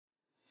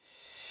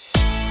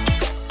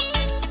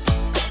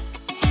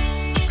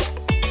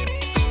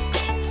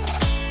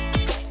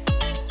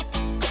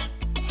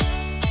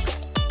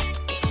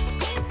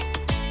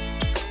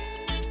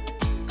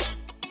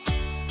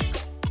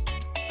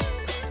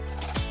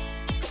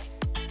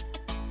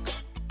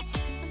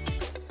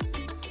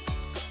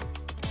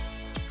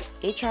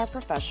HR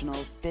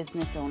professionals,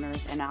 business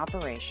owners, and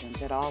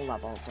operations at all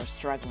levels are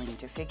struggling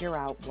to figure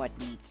out what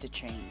needs to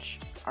change.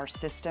 Our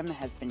system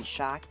has been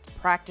shocked,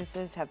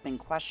 practices have been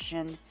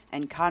questioned,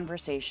 and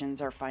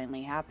conversations are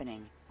finally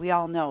happening. We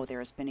all know there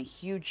has been a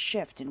huge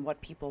shift in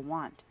what people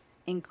want.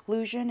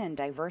 Inclusion and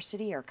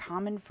diversity are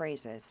common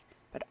phrases,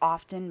 but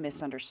often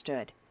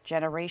misunderstood.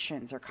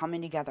 Generations are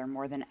coming together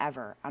more than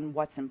ever on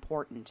what's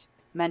important.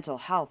 Mental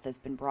health has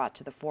been brought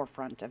to the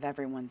forefront of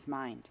everyone's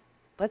mind.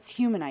 Let's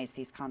humanize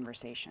these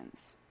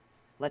conversations.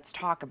 Let's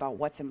talk about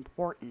what's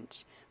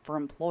important for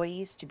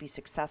employees to be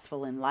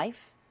successful in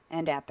life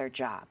and at their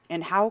job,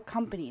 and how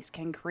companies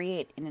can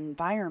create an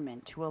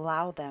environment to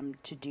allow them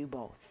to do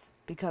both.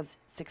 Because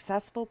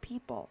successful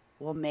people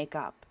will make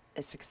up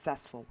a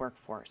successful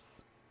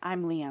workforce.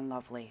 I'm Leanne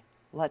Lovely.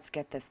 Let's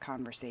get this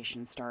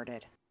conversation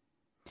started.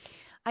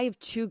 I have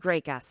two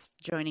great guests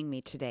joining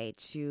me today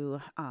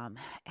to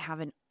have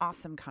an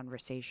awesome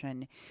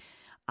conversation.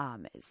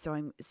 So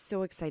I'm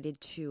so excited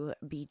to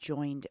be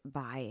joined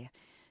by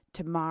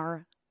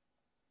Tamar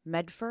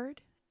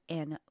Medford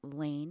and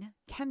Lane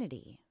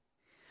Kennedy.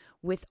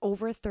 With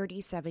over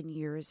 37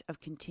 years of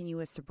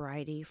continuous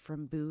sobriety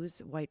from booze,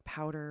 white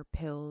powder,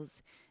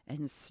 pills,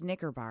 and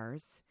Snicker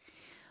bars,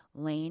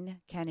 Lane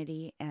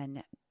Kennedy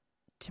and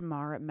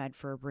Tamar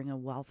Medford bring a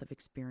wealth of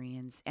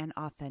experience and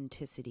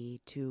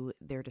authenticity to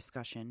their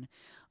discussion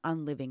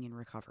on living in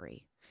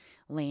recovery.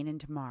 Lane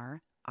and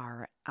Tamar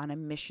are on a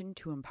mission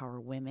to empower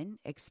women,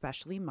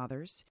 especially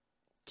mothers,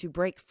 to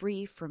break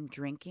free from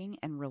drinking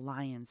and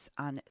reliance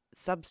on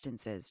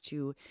substances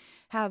to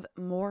have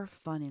more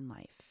fun in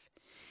life.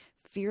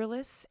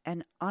 Fearless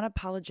and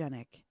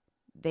unapologetic,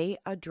 they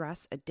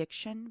address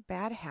addiction,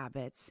 bad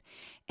habits,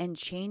 and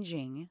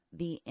changing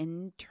the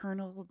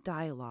internal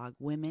dialogue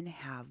women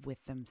have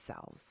with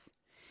themselves.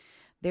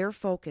 Their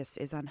focus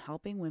is on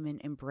helping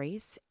women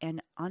embrace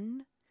an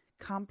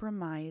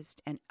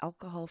uncompromised and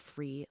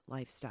alcohol-free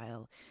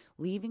lifestyle,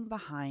 leaving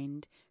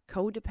behind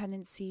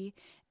codependency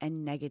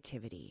and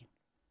negativity.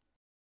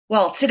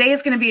 Well, today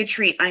is going to be a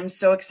treat. I'm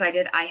so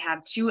excited. I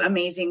have two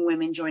amazing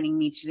women joining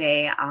me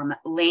today,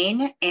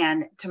 Lane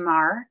and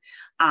Tamar.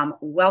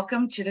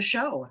 Welcome to the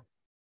show.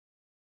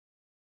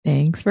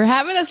 Thanks for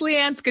having us,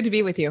 Leanne. It's good to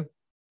be with you.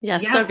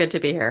 Yes, yeah. So good to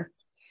be here.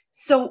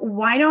 So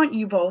why don't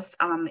you both,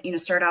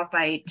 start out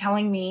by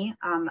telling me,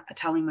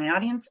 telling my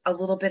audience a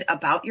little bit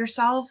about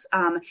yourselves.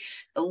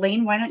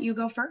 Lane, why don't you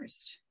go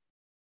first?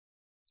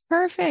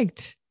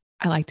 Perfect.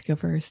 I like to go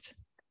first.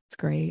 It's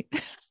great.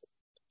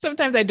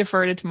 Sometimes I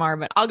defer to Tamar,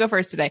 but I'll go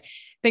first today.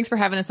 Thanks for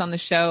having us on the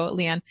show,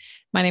 Leanne.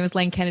 My name is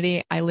Lane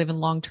Kennedy. I live in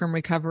long-term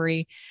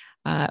recovery.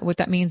 What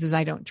that means is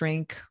I don't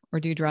drink or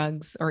do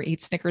drugs or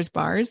eat Snickers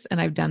bars.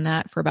 And I've done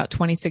that for about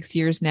 26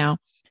 years now.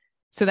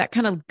 So that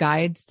kind of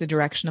guides the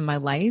direction of my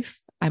life.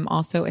 I'm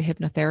also a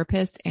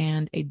hypnotherapist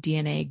and a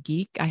DNA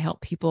geek. I help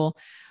people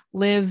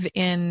live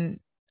in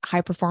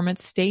high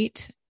performance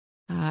state.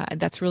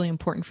 That's really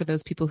important for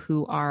those people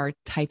who are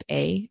type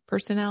A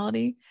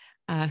personality,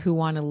 who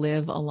want to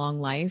live a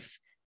long life.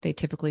 They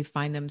typically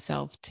find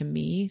themselves to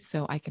me,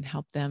 so I can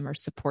help them or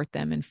support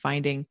them in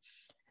finding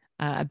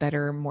a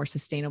better, more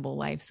sustainable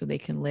life so they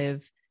can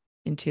live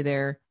into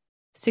their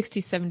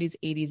 60s, 70s,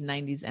 80s,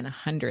 90s, and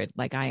 100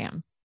 like I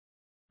am.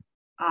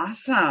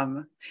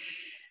 Awesome.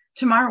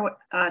 Tamar,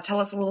 tell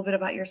us a little bit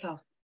about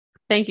yourself.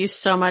 Thank you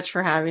so much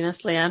for having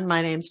us, Leanne.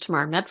 My name's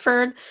Tamar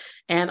Medford,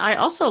 and I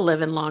also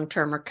live in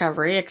long-term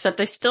recovery,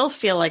 except I still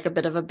feel like a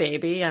bit of a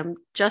baby. I'm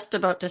just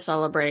about to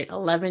celebrate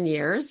 11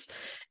 years,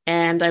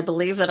 and I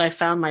believe that I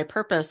found my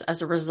purpose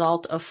as a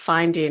result of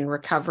finding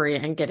recovery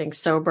and getting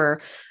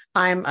sober.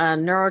 I'm a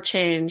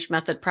neurochange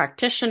method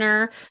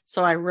practitioner,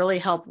 so I really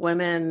help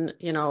women,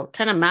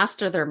 kind of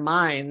master their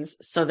minds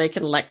so they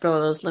can let go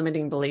of those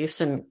limiting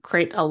beliefs and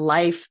create a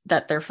life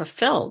that they're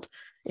fulfilled,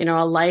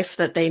 a life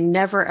that they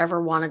never,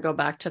 ever want to go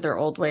back to their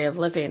old way of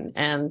living.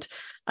 And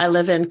I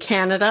live in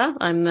Canada.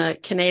 I'm the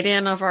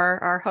Canadian of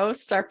our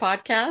hosts, our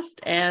podcast.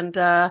 And,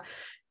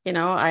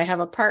 I have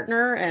a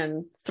partner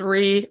and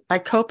I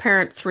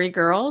co-parent 3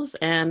 girls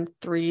and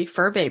 3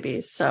 fur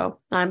babies. So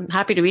I'm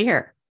happy to be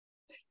here.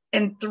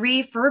 And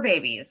 3 fur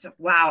babies.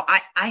 Wow.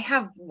 I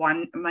have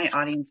one, my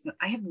audience,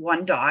 I have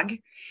one dog.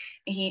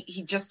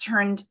 He just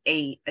turned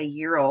a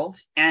year old,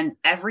 and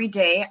every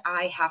day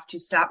I have to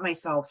stop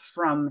myself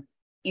from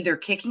either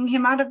kicking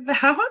him out of the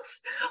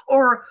house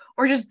or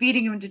just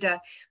beating him to death.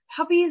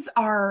 Puppies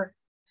are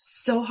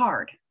so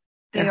hard.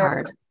 They're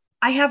hard.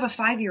 I have a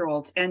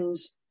 5-year-old, and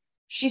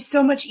she's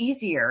so much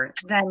easier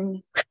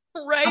than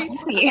right. a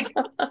puppy.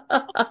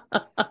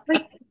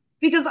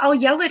 Because I'll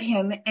yell at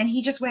him and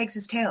he just wags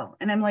his tail.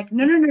 And I'm like,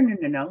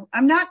 no.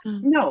 I'm not,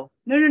 no.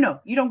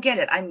 You don't get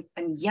it. I'm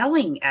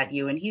yelling at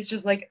you. And he's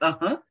just like,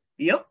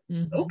 yep.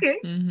 Mm-hmm. Okay.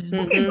 Mm-hmm.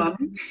 Okay, Mom.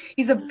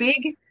 He's a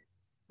big,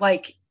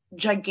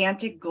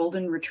 gigantic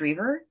golden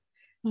retriever.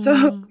 Mm-hmm.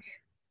 So,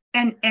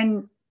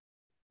 and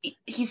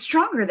he's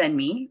stronger than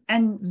me.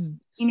 And,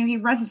 he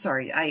runs,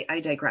 sorry, I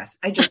digress.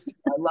 I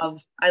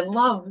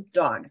love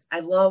dogs.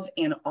 I love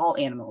all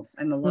animals.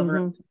 I'm a lover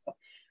of people.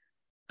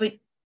 But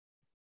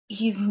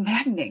he's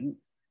maddening.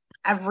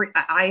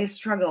 I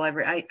struggle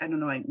I don't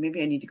know,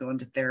 maybe I need to go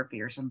into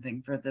therapy or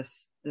something for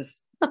this.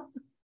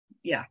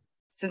 Yeah.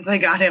 Since I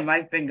got him,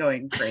 I've been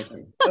going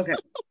crazy. Okay.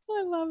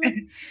 I love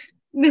it.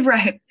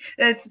 Right.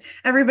 It's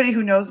everybody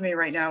who knows me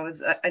right now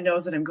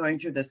knows that I'm going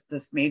through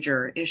this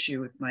major issue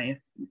with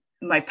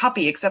my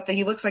puppy, except that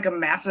he looks like a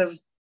massive,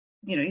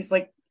 he's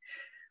like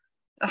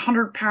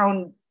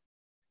 100-pound,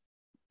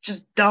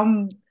 just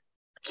dumb,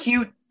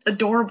 cute,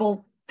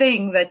 adorable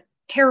thing that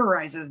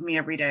terrorizes me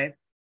every day.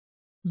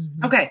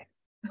 Mm-hmm. Okay.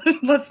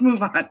 Let's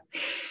move on.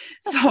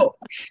 So,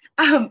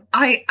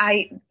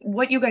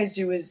 what you guys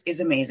do is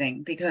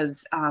amazing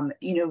because,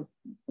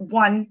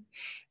 one,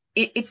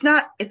 it's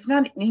not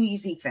an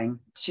easy thing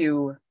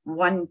to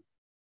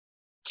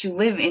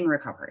live in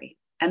recovery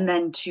and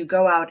then to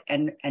go out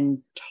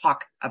and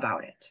talk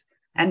about it.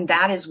 And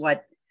that is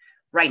what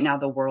right now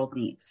the world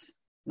needs.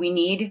 We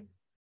need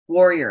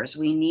warriors.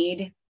 We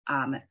need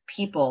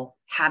people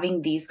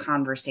having these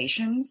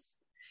conversations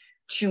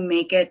to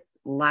make it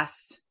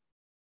less,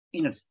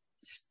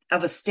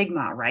 of a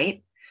stigma,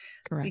 right?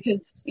 Correct.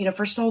 Because,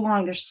 for so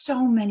long, there's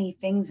so many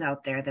things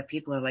out there that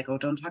people are like, oh,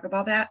 don't talk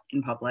about that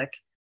in public.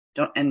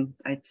 And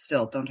I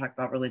still don't talk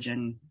about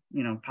religion,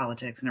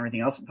 politics and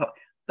everything else.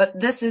 But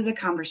this is a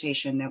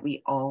conversation that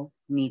we all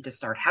need to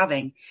start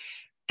having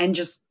and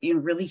just,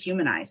 really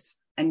humanize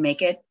and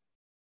make it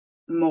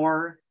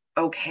more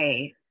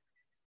okay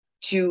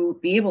to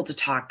be able to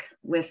talk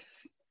with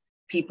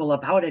people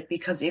about it.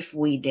 Because if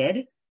we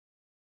did,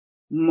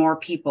 more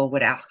people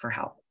would ask for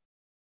help.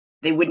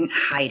 They wouldn't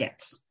hide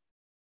it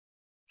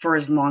for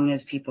as long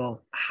as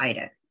people hide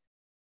it.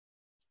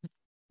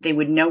 They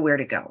would know where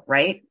to go,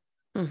 right?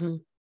 Mm-hmm.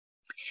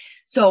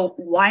 So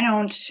why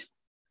don't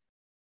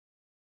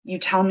you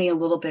tell me a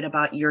little bit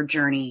about your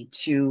journey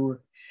to,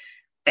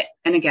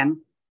 and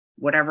again,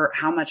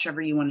 how much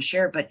ever you want to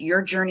share, but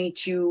your journey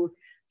to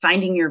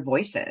finding your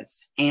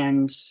voices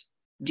and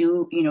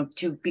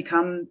to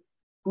become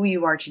who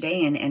you are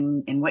today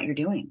and what you're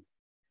doing.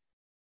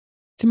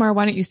 Tamar,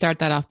 why don't you start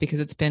that off because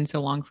it's been so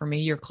long for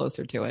me. You're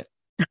closer to it.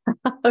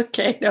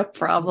 Okay, no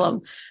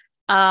problem.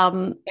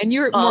 And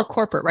you're more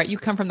corporate, right? You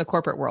come from the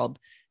corporate world.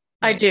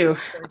 Right?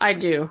 I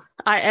do.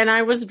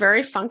 I was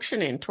very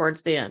functioning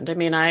towards the end. I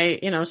mean,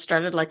 I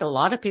started like a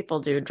lot of people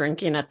do,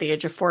 drinking at the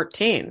age of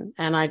 14,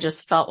 and I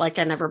just felt like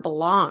I never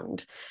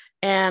belonged.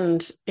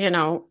 And,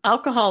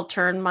 alcohol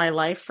turned my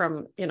life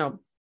from,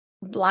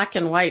 black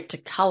and white to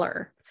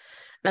color.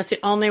 That's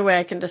the only way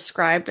I can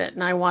describe it.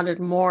 And I wanted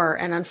more.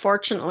 And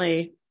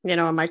unfortunately,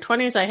 in my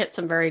 20s, I hit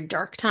some very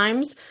dark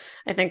times.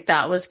 I think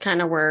that was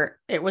kind of where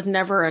it was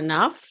never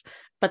enough.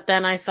 But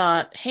then I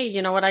thought, hey,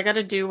 you know what? I got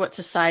to do what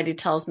society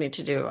tells me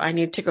to do. I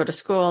need to go to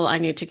school. I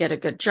need to get a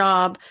good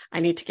job.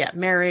 I need to get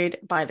married,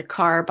 buy the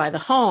car, buy the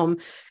home.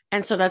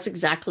 And so that's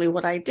exactly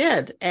what I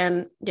did.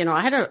 And,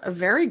 I had a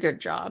very good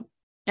job.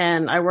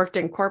 And I worked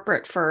in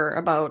corporate for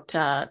about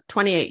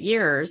 28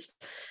 years.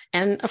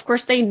 And of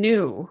course, they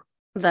knew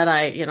that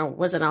I,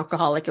 was an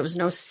alcoholic. It was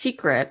no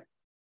secret.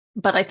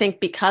 But I think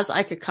because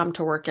I could come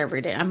to work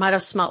every day, I might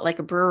have smelled like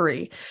a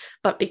brewery,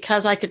 but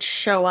because I could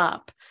show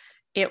up,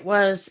 it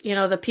was,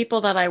 the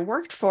people that I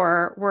worked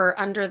for were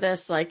under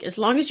this, like, as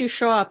long as you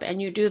show up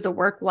and you do the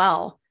work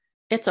well,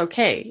 it's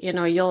okay.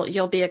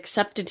 You'll be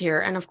accepted here.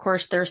 And of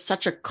course, there's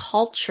such a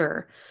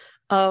culture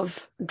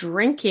of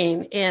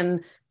drinking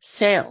in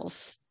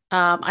sales.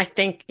 I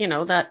think,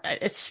 that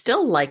it's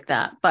still like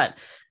that, but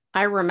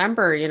I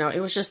remember,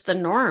 it was just the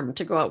norm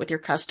to go out with your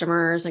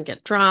customers and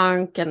get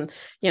drunk and,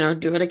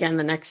 do it again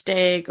the next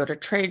day, go to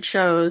trade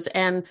shows.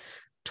 And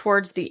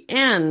towards the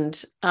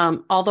end,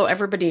 although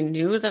everybody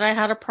knew that I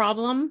had a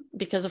problem,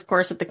 because of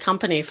course at the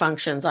company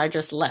functions, I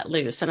just let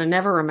loose and I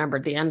never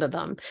remembered the end of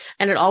them.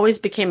 And it always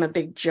became a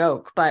big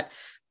joke, but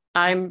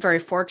I'm very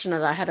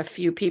fortunate. I had a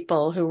few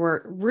people who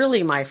were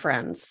really my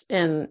friends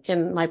in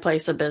my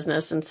place of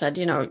business and said,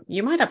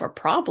 you might have a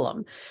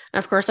problem.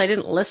 And of course, I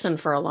didn't listen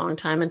for a long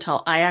time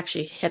until I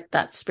actually hit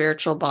that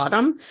spiritual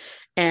bottom.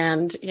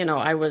 And,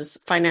 I was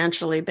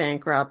financially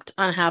bankrupt,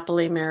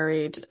 unhappily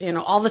married,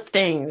 all the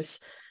things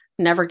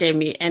never gave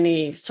me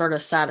any sort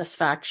of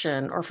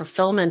satisfaction or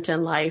fulfillment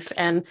in life.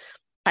 And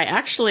I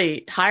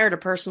actually hired a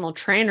personal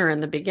trainer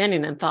in the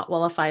beginning and thought,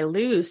 well, if I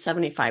lose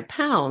 75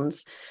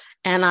 pounds,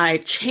 and I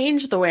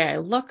change the way I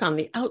look on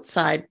the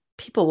outside,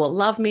 people will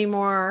love me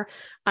more.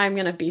 I'm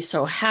going to be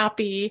so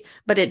happy,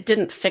 but it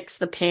didn't fix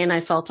the pain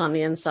I felt on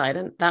the inside.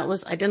 And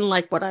I didn't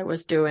like what I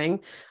was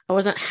doing. I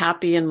wasn't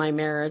happy in my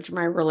marriage,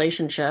 my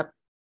relationship.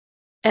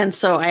 And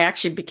so I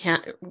actually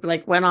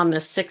went on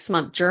this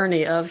 6-month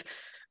journey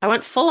I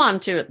went full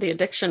on to the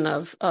addiction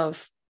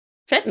of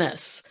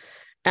fitness.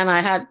 And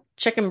I had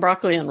chicken,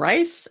 broccoli, and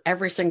rice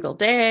every single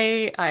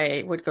day.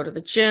 I would go to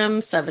the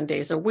gym 7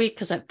 days a week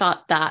because I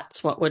thought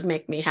that's what would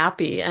make me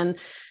happy. And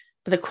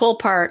the cool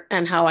part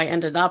and how I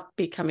ended up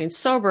becoming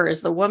sober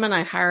is the woman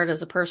I hired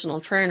as a personal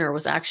trainer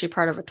was actually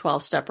part of a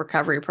 12-step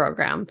recovery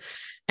program.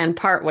 And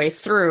partway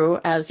through,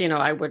 as you know,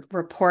 I would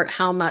report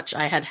how much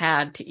I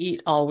had to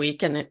eat all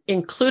week. And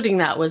including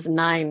that was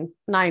nine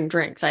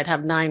drinks. I'd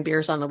have 9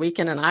 beers on the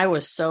weekend. And I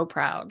was so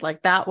proud.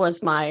 Like that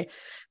was my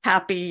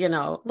happy,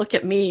 look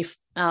at me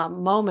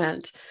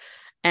moment.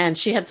 And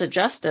she had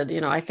suggested,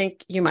 I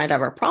think you might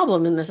have a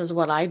problem and this is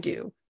what I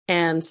do.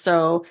 And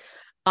so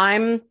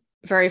I'm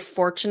very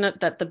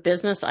fortunate that the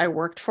business I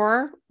worked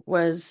for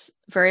was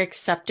very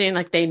accepting,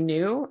 like they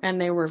knew,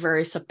 and they were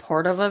very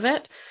supportive of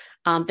it.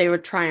 They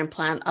would try and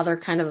plan other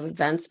kind of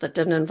events that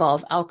didn't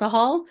involve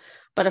alcohol.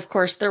 But of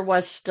course, there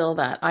was still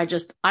that.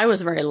 I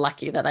was very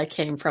lucky that I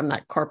came from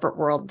that corporate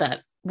world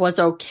that was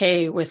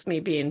okay with me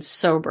being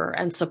sober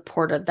and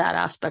supported that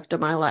aspect of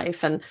my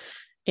life. And,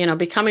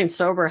 becoming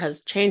sober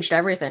has changed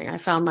everything. I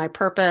found my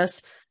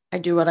purpose. I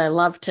do what I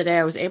love today.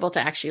 I was able to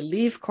actually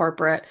leave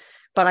corporate,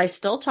 but I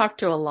still talk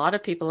to a lot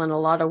of people and a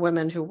lot of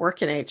women who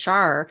work in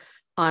HR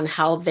on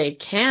how they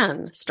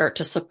can start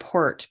to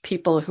support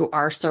people who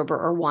are sober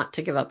or want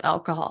to give up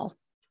alcohol.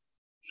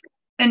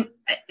 And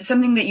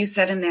something that you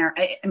said in there,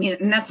 I mean,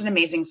 and that's an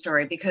amazing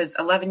story because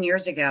 11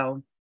 years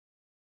ago,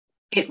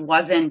 it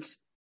wasn't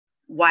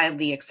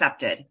widely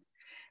accepted.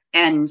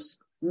 And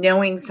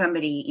knowing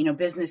somebody,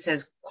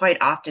 businesses quite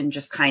often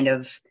just kind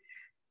of,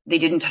 they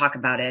didn't talk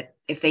about it.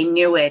 If they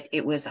knew it,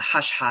 it was a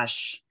hush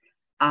hush.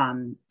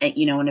 And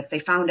if they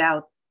found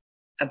out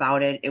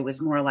about it, it was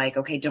more like,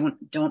 okay,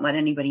 don't let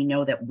anybody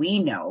know that we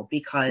know,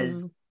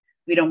 because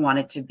we don't want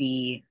it to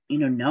be,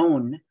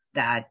 known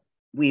that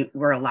we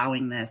were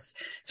allowing this.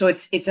 So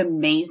it's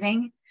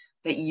amazing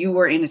that you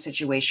were in a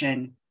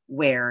situation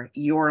where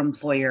your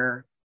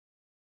employer,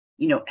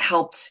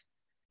 helped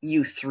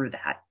you through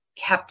that,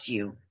 kept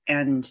you,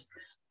 and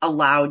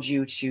allowed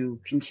you to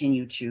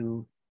continue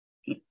to,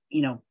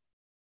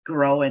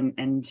 grow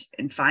and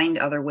find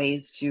other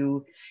ways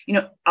to,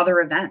 other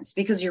events,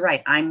 because you're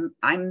right.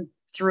 I'm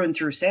through and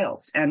through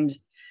sales, and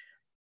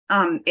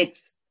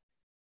it's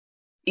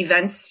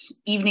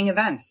evening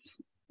events.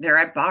 They're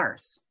at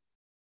bars.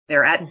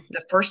 They're at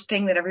the first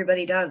thing that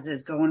everybody does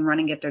is go and run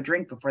and get their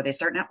drink before they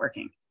start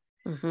networking.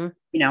 And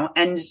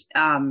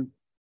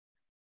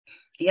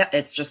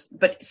it's just,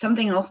 but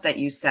something else that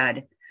you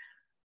said,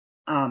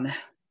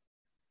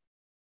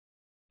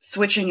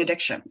 switching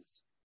addictions.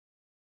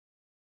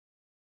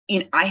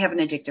 I have an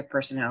addictive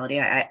personality.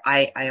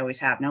 I always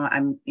have. Now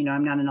I'm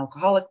not an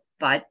alcoholic,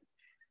 but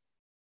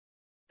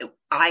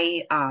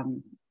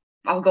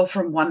I'll go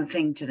from one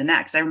thing to the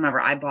next. I remember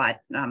I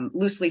bought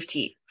loose leaf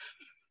tea.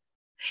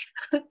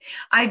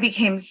 I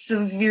became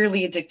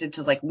severely addicted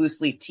to like loose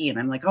leaf tea, and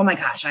I'm like, oh my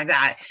gosh, I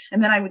got it.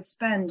 And then I would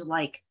spend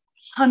like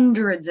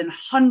hundreds and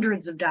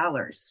hundreds of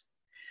dollars.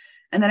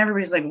 And then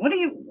everybody's like, are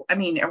you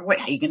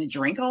going to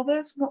drink all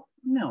this? Well,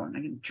 no, I'm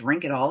not going to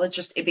drink it all.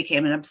 It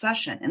became an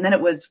obsession. And then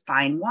it was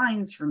fine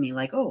wines for me.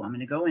 Like, oh, I'm going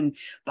to go and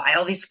buy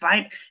all these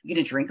fine, you're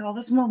going to drink all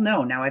this? Well,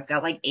 no, now I've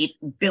got like 8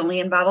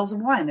 billion bottles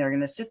of wine. They're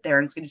going to sit there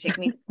and it's going to take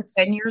me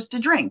 10 years to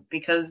drink,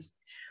 because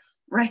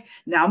right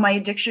now my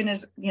addiction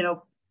is,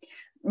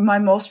 my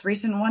most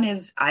recent one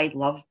is I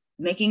love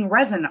making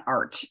resin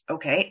art.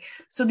 Okay.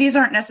 So these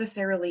aren't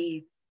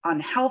necessarily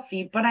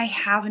unhealthy, but I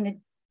have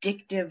an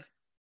addictive,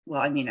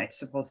 I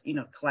suppose,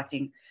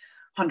 collecting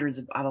hundreds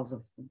of bottles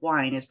of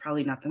wine is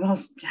probably not the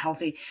most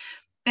healthy.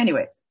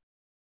 Anyways.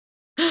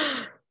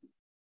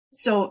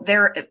 So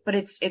but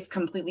it's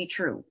completely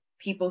true.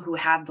 People who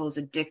have those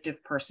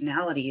addictive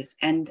personalities,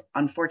 and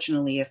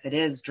unfortunately, if it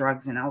is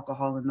drugs and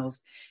alcohol and those,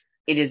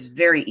 it is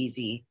very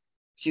easy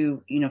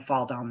to,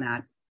 fall down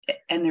that.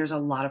 And there's a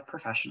lot of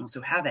professionals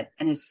who have it.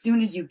 And as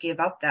soon as you give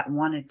up that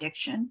one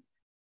addiction,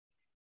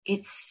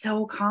 it's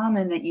so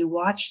common that you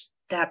watch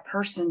that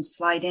person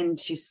slide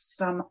into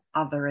some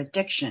other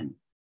addiction.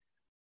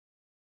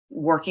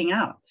 Working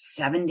out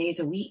 7 days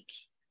a week.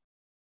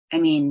 I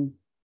mean,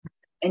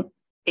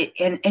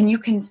 and you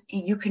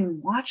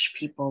can watch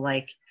people,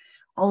 like,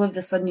 all of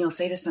a sudden you'll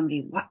say to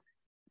somebody,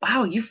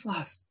 wow, you've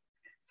lost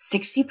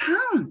 60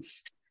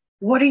 pounds.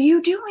 What are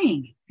you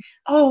doing?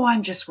 Oh,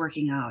 I'm just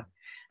working out.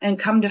 And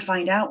come to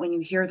find out, when you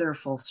hear their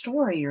full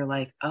story, you're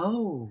like,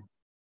 oh,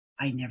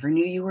 I never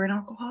knew you were an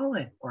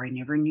alcoholic, or I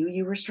never knew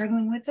you were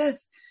struggling with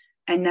this.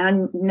 And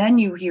then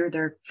you hear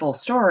their full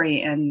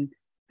story and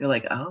you're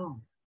like,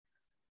 oh,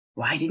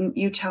 why didn't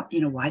you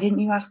why didn't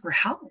you ask for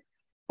help?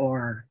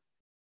 Or,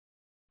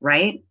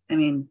 right? I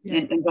mean,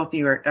 yeah. and both of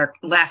you are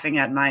laughing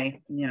at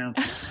my,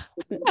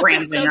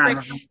 rambling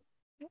on.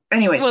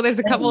 Anyway. Well, there's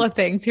a couple of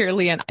things here,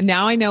 Leanne.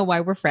 Now I know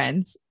why we're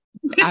friends.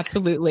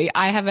 Absolutely.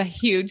 I have a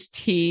huge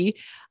tea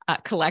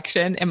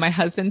collection, and my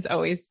husband's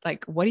always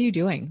like, what are you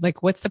doing?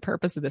 Like, what's the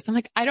purpose of this? I'm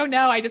like, I don't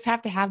know. I just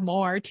have to have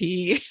more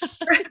tea.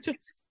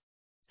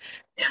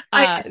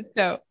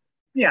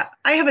 Yeah,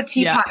 I have a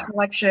teapot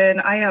collection.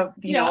 I have,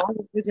 all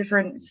of the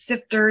different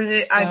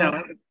sifters. I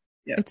know.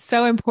 Yeah. It's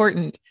so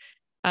important.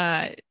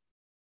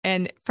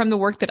 And from the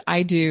work that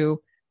I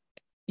do,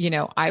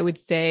 I would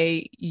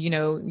say,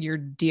 your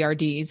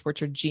DRDs,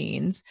 which are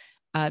genes,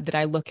 that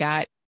I look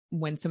at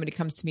when somebody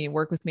comes to me and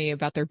work with me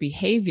about their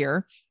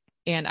behavior.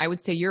 And I would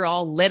say you're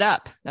all lit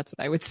up. That's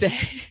what I would say,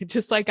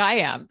 just like I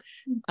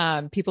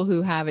am. People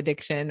who have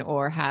addiction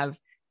or have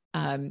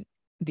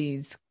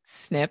these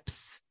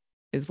SNPs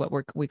is what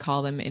we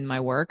call them in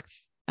my work.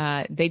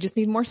 They just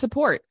need more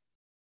support.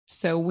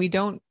 So we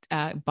don't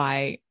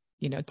buy,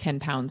 10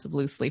 pounds of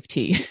loose leaf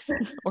tea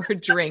or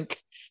drink,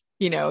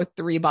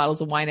 3 bottles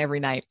of wine every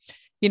night.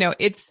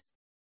 It's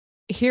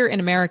here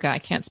in America. I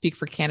can't speak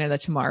for Canada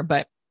tomorrow,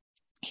 but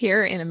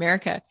here in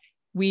America,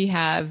 we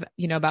have,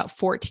 about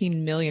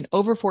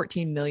over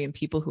 14 million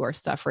people who are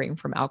suffering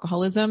from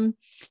alcoholism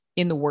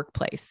in the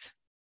workplace.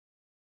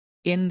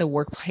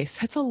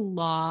 That's a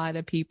lot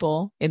of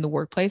people in the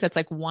workplace. That's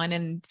like 1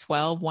 in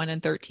 12, 1 in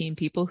 13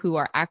 people who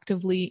are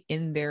actively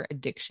in their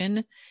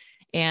addiction.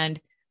 And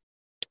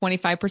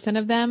 25%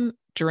 of them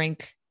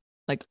drink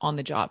like on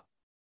the job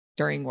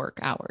during work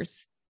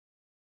hours.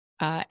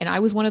 And I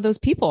was one of those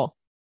people.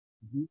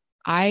 Mm-hmm.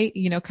 I,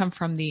 come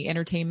from the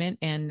entertainment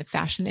and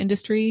fashion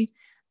industry.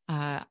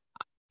 I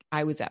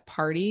was at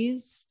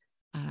parties.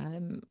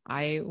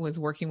 I was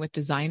working with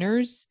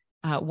designers.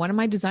 One of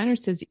my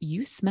designers says,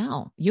 "You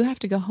smell, you have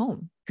to go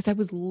home." Because I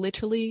was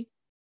literally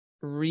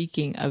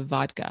reeking of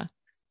vodka.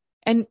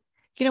 And,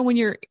 when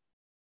you're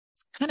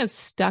kind of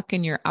stuck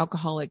in your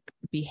alcoholic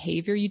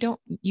behavior, you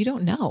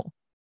don't know.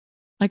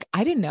 Like,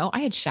 I didn't know. I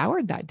had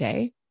showered that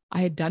day.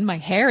 I had done my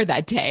hair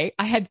that day.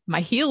 I had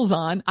my heels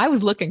on. I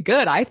was looking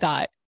good, I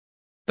thought.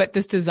 But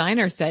this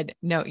designer said,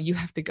 "No, you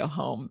have to go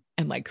home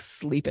and like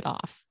sleep it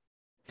off."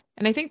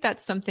 And I think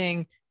that's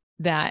something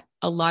that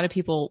a lot of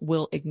people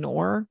will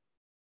ignore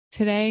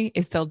today,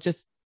 is they'll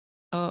just,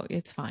 "Oh,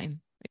 it's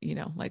fine,"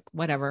 like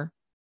whatever.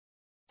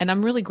 And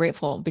I'm really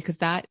grateful because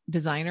that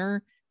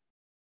designer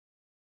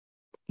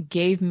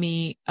gave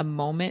me a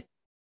moment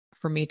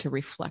for me to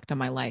reflect on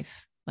my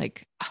life.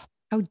 Like, oh,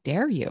 how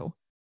dare you?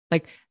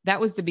 Like,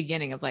 that was the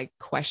beginning of like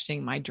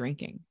questioning my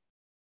drinking.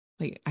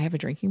 Like, I have a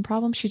drinking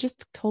problem. She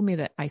just told me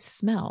that I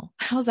smell.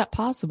 How's that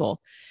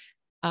possible?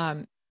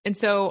 And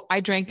so I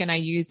drank and I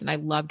used, and I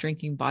love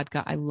drinking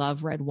vodka. I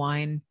love red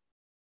wine.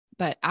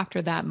 But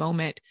after that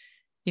moment,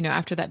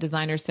 after that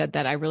designer said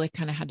that, I really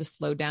kind of had to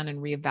slow down and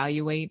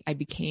reevaluate. I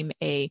became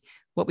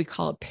what we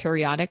call a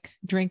periodic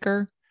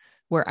drinker,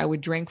 where I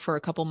would drink for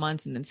a couple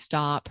months and then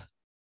stop.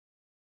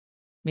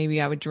 Maybe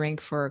I would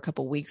drink for a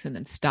couple weeks and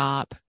then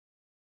stop.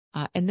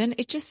 And then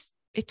it just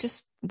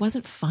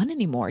wasn't fun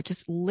anymore. It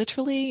just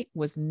literally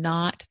was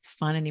not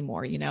fun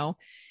anymore,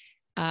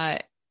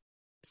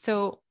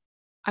 So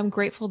I'm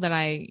grateful that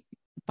I,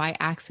 by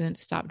accident,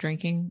 stopped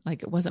drinking.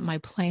 Like, it wasn't my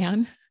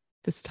plan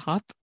to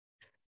stop.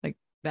 Like,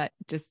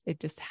 it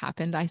just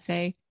happened, I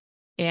say.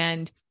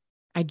 And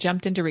I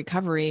jumped into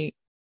recovery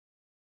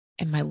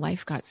and my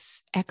life got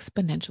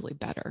exponentially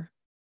better.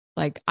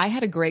 Like, I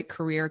had a great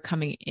career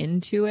coming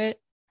into it,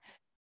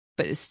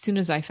 but as soon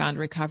as I found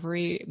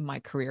recovery, my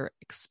career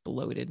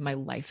exploded. My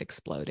life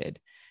exploded.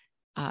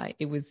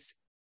 It was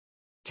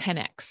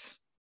 10x.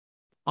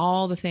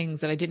 All the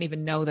things that I didn't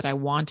even know that I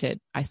wanted,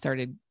 I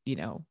started,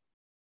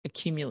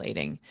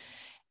 accumulating.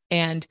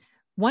 And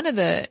one of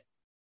the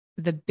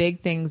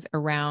big things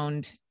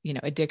around,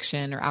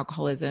 addiction or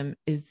alcoholism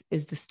is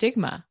the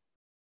stigma,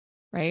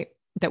 right?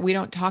 That we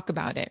don't talk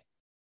about it,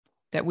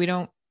 that we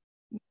don't,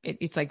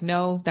 it's like,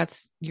 no,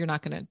 you're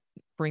not going to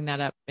bring that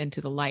up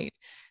into the light.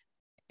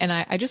 And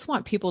I just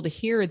want people to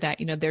hear that,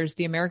 there's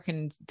the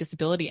American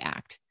Disability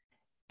Act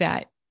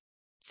that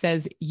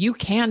says you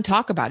can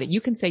talk about it. You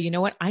can say, "You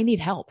know what? I need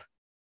help."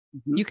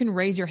 Mm-hmm. You can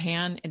raise your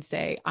hand and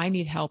say, "I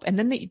need help." And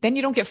then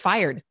you don't get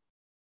fired,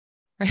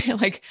 right?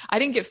 Like, I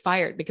didn't get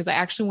fired because I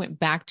actually went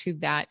back to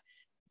that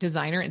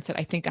designer and said,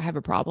 "I think I have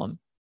a problem."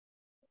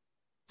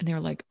 And they were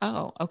like,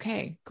 "Oh,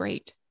 okay,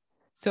 great."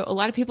 So a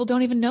lot of people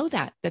don't even know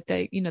that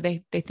they,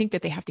 they think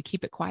that they have to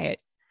keep it quiet.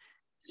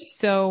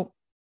 So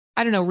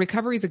I don't know.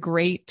 Recovery is a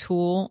great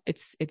tool. It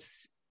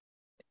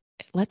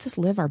lets us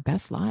live our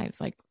best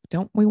lives. Like,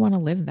 don't we want to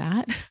live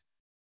that?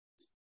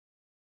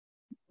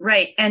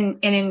 Right. And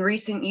in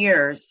recent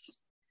years,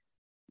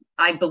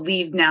 I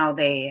believe now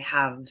they've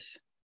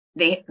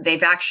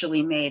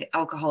actually made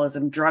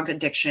alcoholism, drug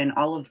addiction,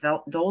 all of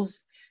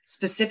those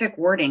specific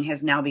wording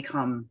has now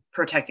become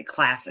protected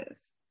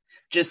classes,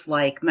 just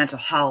like mental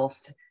health,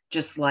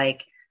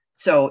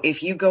 so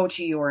if you go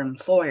to your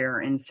employer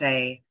and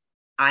say,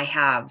 "I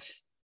have,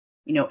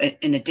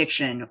 an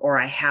addiction," or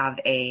 "I have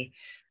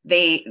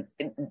they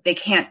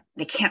can't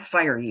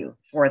fire you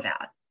for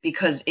that,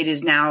 because it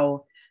is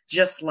now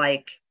just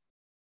like,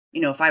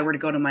 if I were to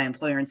go to my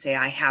employer and say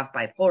I have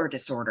bipolar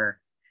disorder,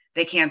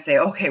 they can't say,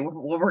 "Okay,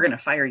 well, we're going to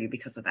fire you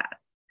because of that."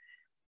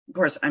 Of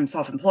course, I'm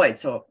self-employed,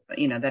 so,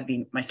 that'd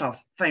be myself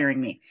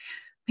firing me.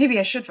 Maybe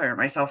I should fire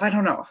myself. I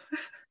don't know.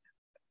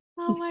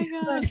 Oh my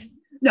God.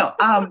 No.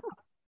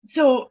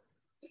 So,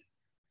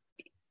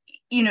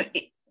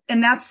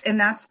 and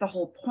that's the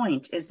whole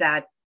point, is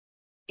that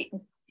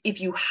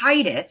if you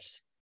hide it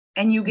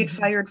and you get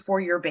mm-hmm. fired for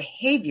your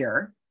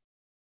behavior,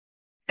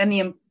 and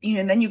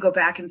then you go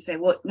back and say,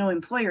 "Well, no,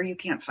 employer, you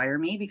can't fire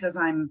me because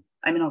I'm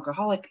an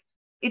alcoholic."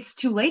 It's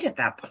too late at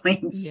that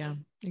point. Yeah,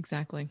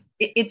 exactly.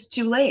 It's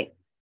too late.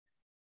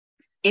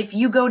 If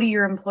you go to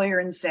your employer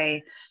and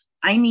say,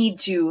 I need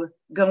to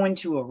go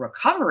into a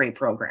recovery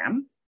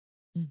program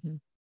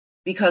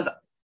because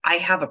I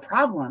have a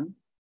problem,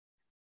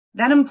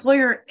 that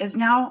employer is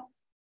now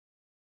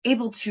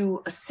able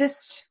to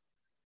assist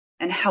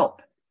and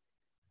help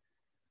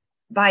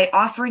by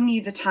offering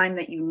you the time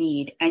that you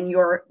need, and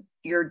your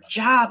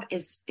job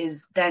is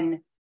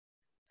then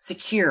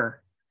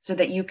secure so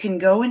that you can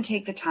go and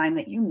take the time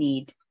that you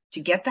need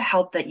to get the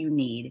help that you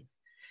need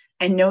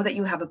and know that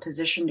you have a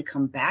position to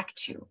come back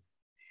to.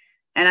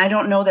 And I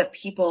don't know that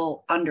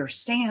people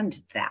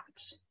understand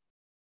that.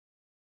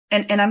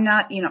 And I'm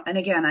not, and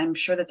again, I'm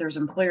sure that there's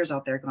employers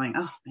out there going,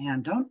 oh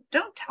man, don't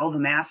tell the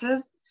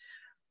masses.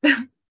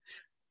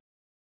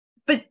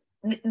 But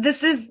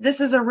this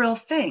is a real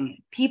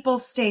thing. People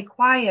stay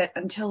quiet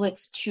until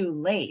it's too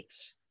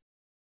late.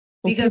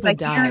 Well, because people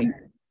die.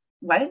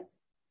 What?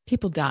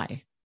 People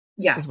die.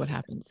 Yes. Is what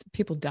happens.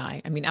 People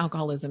die. I mean,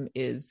 alcoholism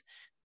is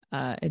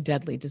a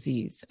deadly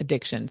disease,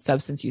 addiction,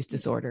 substance use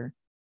disorder.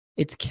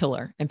 It's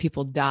killer. And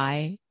people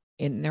die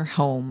in their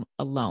home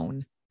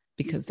alone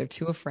because they're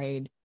too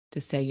afraid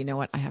to say, you know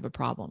what, I have a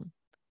problem.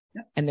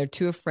 Yep. And they're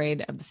too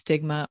afraid of the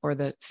stigma or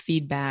the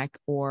feedback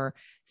or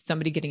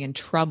somebody getting in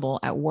trouble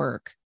at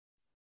work.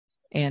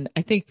 And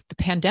I think the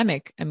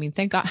pandemic, I mean,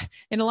 thank God,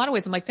 in a lot of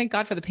ways, I'm like, thank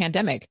God for the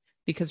pandemic,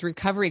 because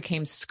recovery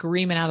came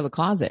screaming out of the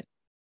closet.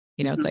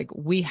 It's like,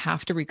 we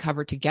have to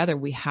recover together.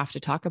 We have to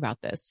talk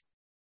about this.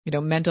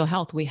 Mental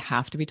health, we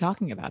have to be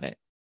talking about it.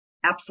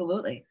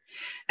 Absolutely.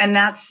 And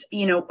that's,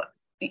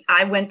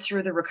 I went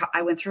through a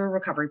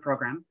recovery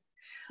program.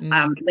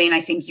 Lane,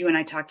 I think you and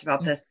I talked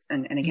about this,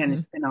 and again,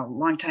 it's been a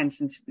long time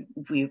since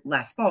we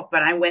last spoke,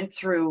 but I went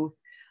through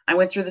the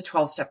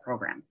 12-step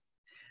program.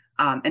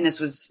 And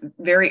this was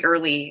very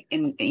early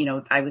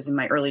I was in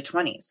my early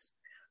 20s.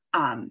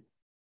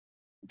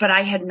 But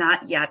I had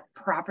not yet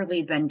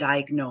properly been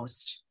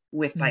diagnosed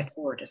with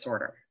bipolar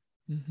disorder.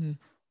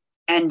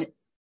 And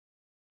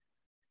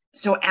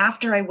so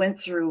after I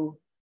went through,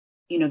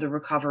 the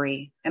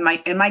recovery, and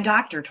my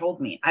doctor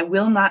told me, I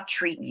will not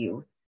treat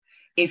you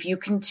if you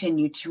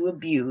continue to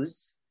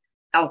abuse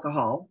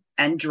alcohol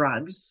and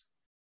drugs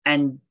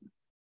and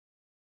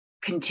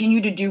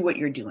continue to do what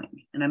you're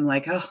doing. And I'm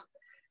like, oh,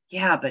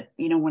 yeah, but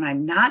when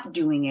I'm not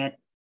doing it,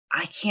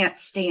 I can't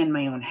stay in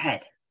my own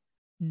head.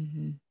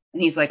 And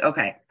he's like,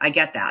 okay, I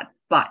get that.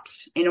 But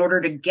in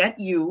order to get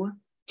you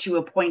to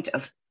a point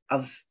of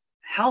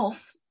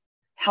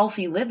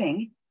healthy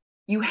living,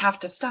 you have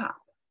to stop.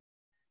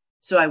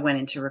 So I went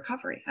into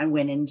recovery. I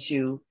went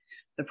into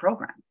the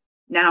program.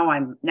 Now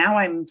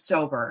I'm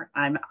sober.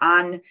 I'm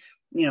on,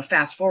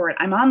 fast forward,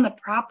 I'm on the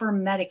proper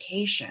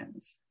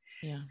medications.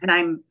 Yeah. And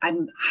I'm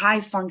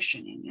high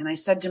functioning. And I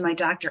said to my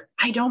doctor,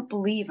 I don't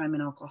believe I'm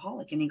an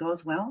alcoholic. And he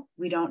goes, well,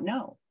 we don't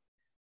know.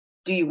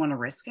 Do you want to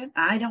risk it?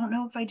 I don't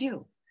know if I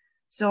do.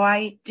 So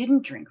I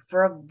didn't drink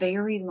for a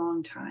very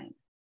long time.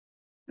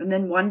 And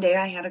then one day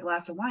I had a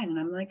glass of wine and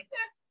I'm like,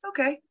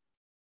 okay.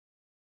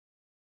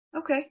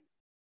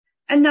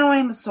 And now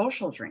I'm a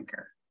social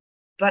drinker,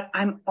 but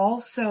I'm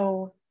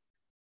also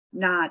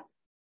not,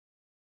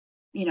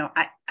 I'm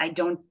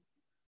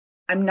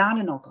not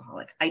an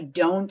alcoholic. I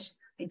don't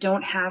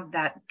have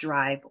that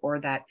drive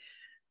or that,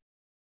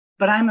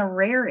 but I'm a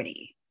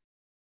rarity.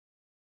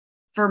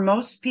 For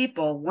most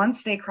people,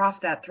 once they cross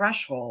that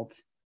threshold,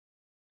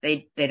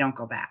 they don't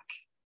go back.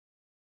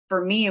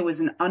 For me, it was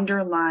an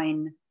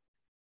underlying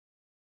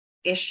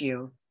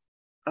issue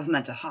of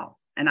mental health,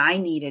 and I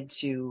needed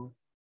to.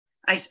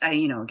 I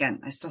still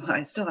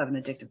have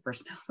an addictive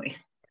personality,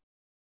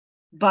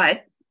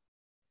 but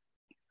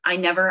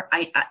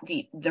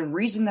the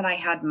reason that I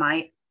had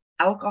my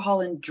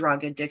alcohol and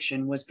drug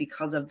addiction was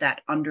because of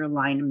that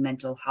underlying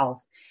mental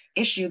health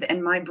issue,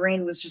 and my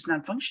brain was just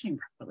not functioning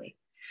properly.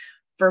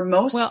 For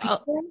most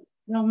people,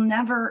 they'll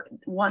never,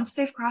 once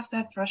they've crossed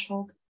that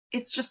threshold,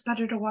 it's just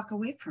better to walk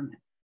away from it.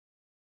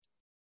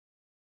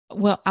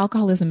 Well,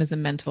 alcoholism is a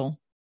mental,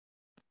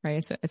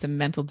 right? It's a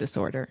mental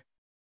disorder.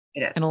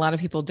 It is. And a lot of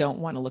people don't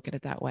want to look at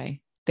it that way.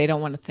 They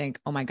don't want to think,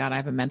 oh my God, I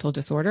have a mental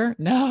disorder.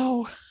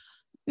 No,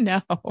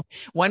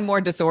 one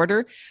more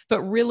disorder.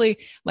 But really,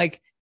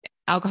 like,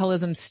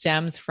 alcoholism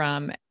stems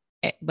from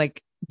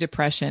like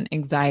depression,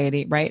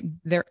 anxiety, right?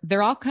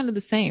 They're all kind of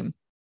the same.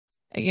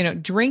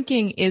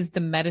 Drinking is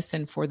the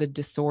medicine for the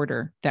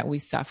disorder that we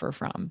suffer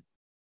from.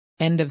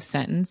 End of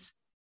sentence,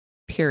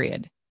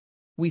 period.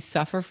 We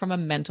suffer from a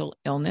mental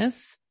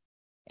illness.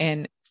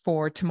 And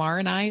for Tamar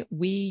and I,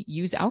 we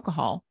use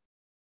alcohol.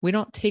 We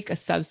don't take a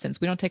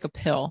substance. We don't take a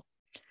pill,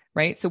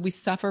 right? So we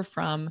suffer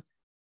from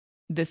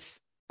this.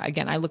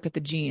 Again, I look at the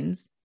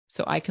genes,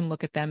 so I can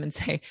look at them and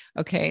say,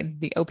 okay,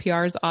 the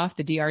OPR is off,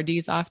 the DRD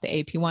is off, the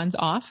AP1's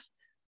off.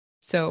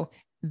 So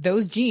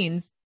those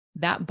genes,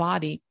 that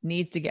body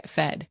needs to get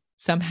fed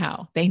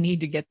somehow. They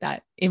need to get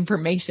that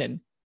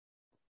information.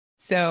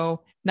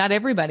 So not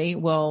everybody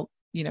will,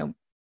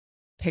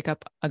 pick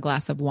up a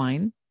glass of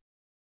wine.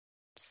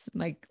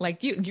 Like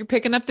you're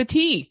picking up the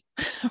tea,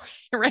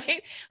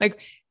 right? Like,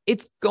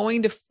 it's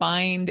going to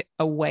find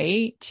a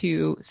way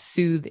to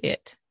soothe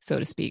it, so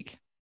to speak.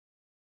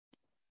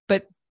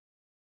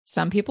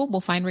 Some people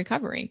will find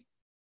recovery,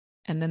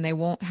 and then they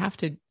won't have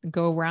to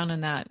go around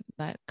in that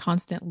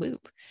constant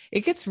loop.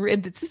 This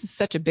is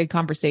such a big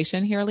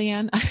conversation here,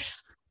 Leanne.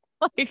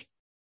 Like,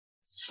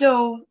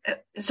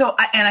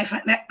 I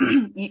find that,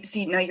 you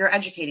see, now you're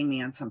educating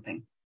me on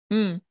something.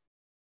 And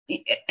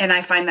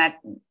I find that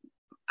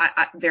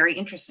very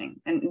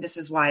interesting. And this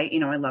is why,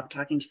 I love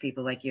talking to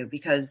people like you,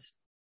 because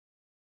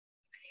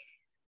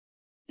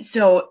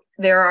so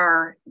there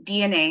are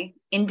DNA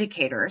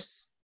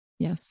indicators.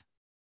 Yes.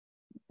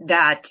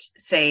 That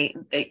say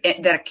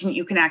that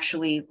you can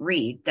actually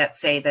read that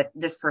say that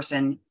this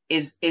person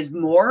is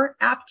more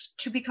apt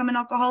to become an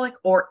alcoholic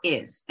or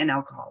is an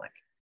alcoholic.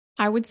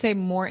 I would say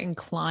more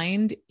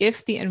inclined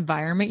if the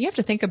environment, you have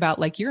to think about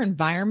like your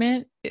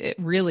environment, it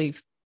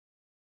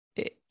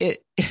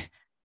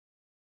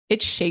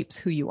shapes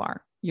who you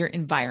are, your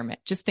environment.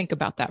 Just think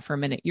about that for a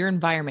minute. Your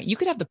environment, you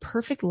could have the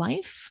perfect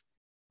life,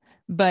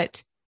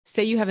 but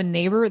say you have a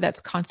neighbor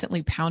that's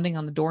constantly pounding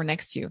on the door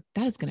next to you.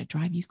 That is going to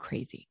drive you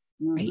crazy.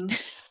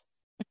 Right.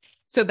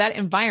 So that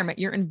environment,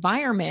 your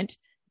environment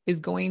is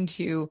going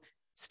to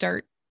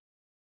start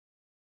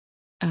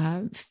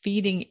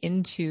feeding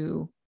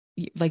into,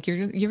 like,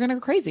 you're going to go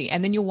crazy,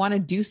 and then you'll want to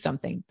do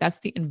something. That's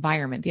the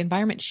environment. The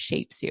environment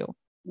shapes you.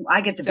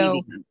 I get the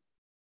BB gun.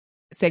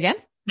 Say again?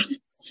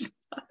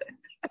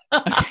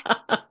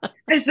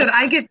 I said,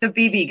 I get the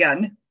BB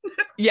gun.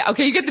 Yeah.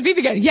 Okay. You get the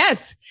BB gun.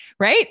 Yes.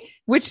 Right.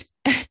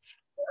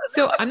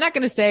 So I'm not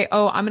going to say,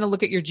 oh, I'm going to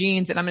look at your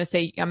genes and I'm going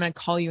to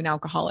call you an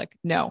alcoholic.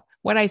 No,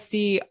 what I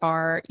see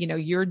are,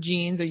 your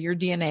genes or your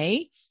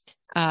DNA.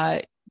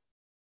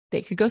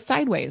 They could go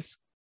sideways.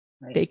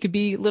 Right. They could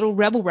be little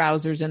rebel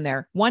rousers in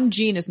there. One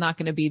gene is not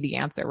going to be the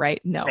answer,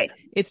 right? No, right.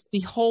 It's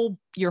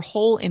your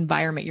whole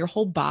environment, your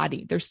whole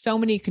body. There's so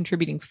many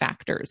contributing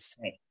factors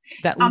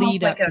that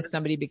lead up to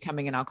somebody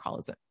becoming an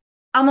alcoholic.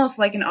 Almost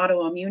like an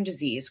autoimmune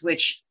disease,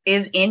 which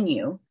is in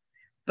you.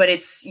 But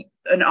it's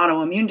an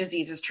autoimmune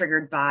disease is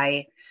triggered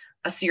by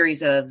a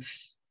series of,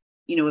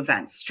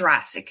 events,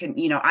 stress. It can,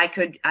 I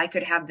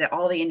could have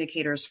all the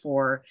indicators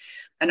for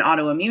an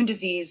autoimmune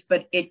disease,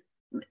 but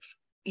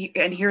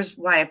and here's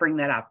why I bring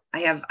that up.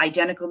 I have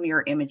identical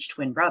mirror image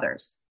twin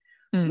brothers.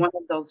 One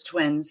of those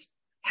twins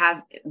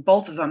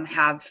both of them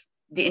have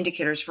the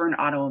indicators for an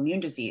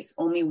autoimmune disease.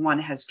 Only one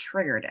has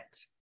triggered it.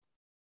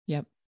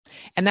 Yep.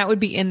 And that would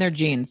be in their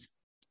genes.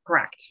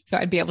 Correct. So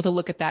I'd be able to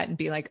look at that and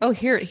be like, oh,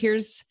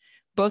 here's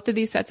both of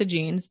these sets of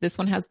genes. This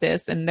one has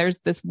this, and there's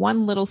this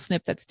one little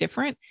snip that's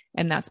different,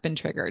 and that's been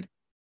triggered.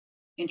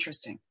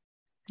 Interesting.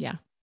 Yeah.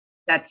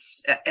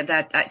 That's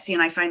that I see.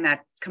 And I find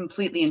that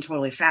completely and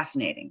totally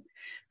fascinating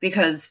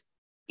because,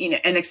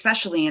 and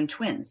especially in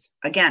twins,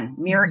 again,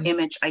 mirror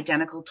image,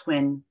 identical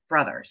twin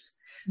brothers,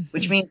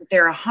 which means that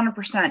they're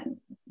 100%.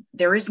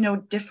 There is no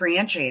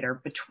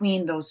differentiator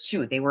between those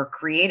two. They were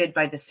created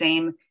by the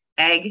same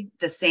egg,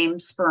 the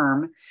same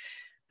sperm,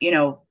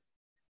 I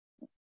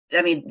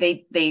mean,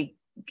 they,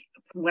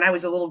 when I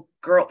was a little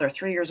girl, they're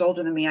 3 years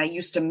older than me. I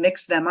used to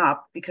mix them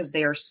up because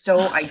they are so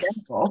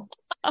identical.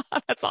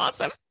 That's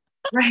awesome.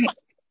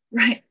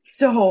 Right.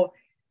 So,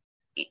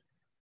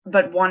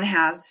 but one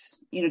has,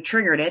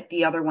 triggered it.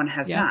 The other one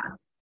has not.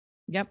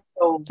 Yep.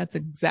 So that's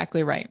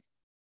exactly right.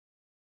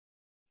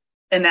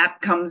 And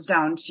that comes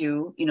down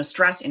to,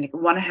 stress.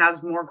 One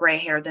has more gray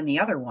hair than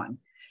the other one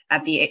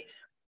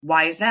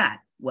why is that?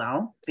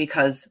 Well,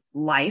 because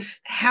life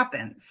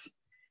happens.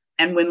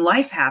 And when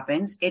life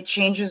happens, it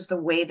changes the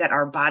way that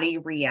our body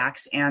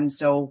reacts. And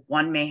so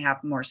one may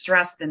have more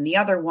stress than the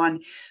other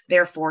one.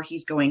 Therefore,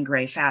 he's going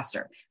gray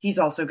faster. He's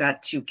also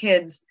got 2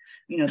 kids,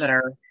 that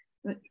are,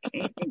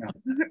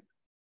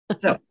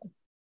 So,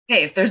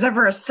 hey, if there's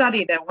ever a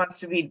study that wants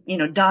to be,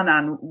 done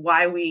on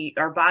why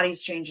our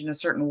bodies change in a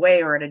certain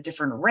way or at a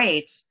different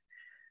rate,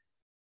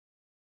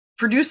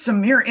 produce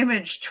some mirror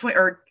image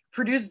or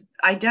produce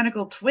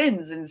identical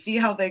twins and see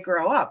how they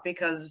grow up,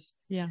 because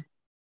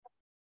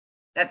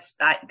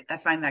I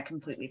find that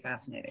completely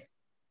fascinating.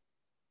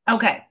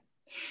 Okay.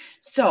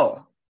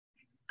 So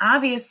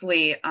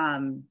obviously,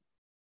 and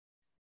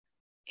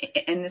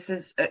this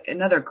is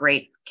another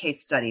great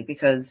case study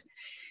because,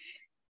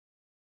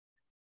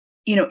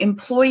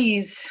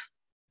 employees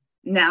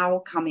now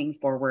coming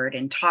forward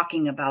and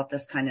talking about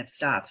this kind of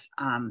stuff.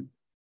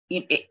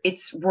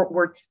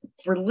 We're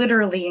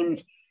literally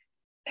in,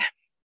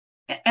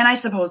 and I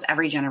suppose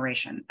every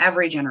generation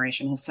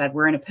has said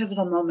we're in a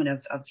pivotal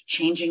moment of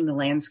changing the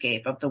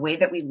landscape of the way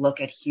that we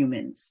look at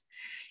humans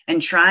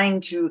and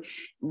trying to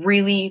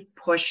really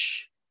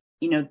push,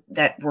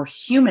 that we're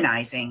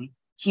humanizing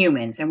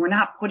humans and we're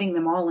not putting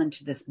them all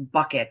into this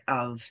bucket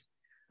of,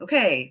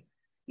 okay,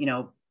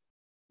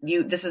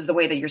 this is the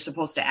way that you're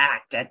supposed to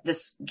act at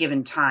this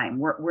given time.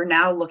 We're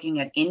now looking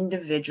at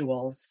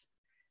individuals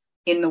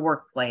in the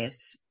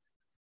workplace,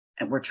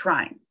 and we're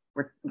trying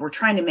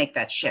to make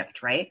that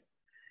shift, right?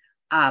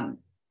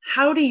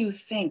 How do you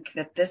think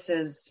that this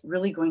is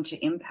really going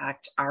to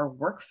impact our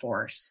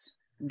workforce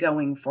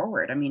going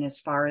forward? I mean, as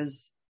far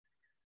as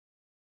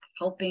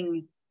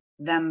helping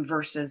them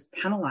versus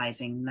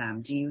penalizing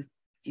them, do you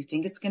Do you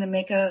think it's going to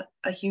make a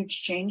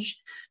huge change?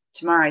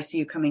 Tamar, I see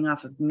you coming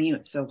off of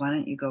mute, so why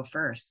don't you go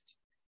first?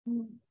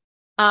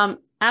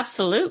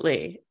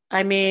 Absolutely.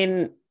 I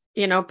mean,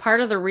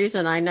 part of the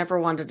reason I never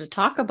wanted to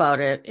talk about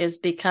it is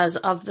because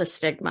of the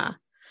stigma,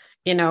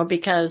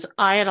 because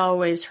I had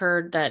always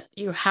heard that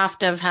you have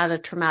to have had a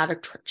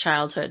traumatic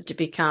childhood to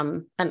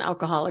become an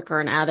alcoholic or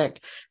an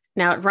addict.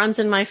 Now it runs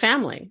in my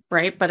family,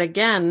 right? But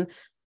again,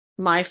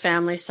 my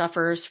family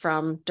suffers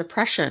from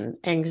depression,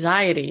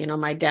 anxiety.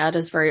 My dad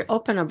is very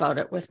open about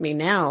it with me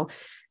now.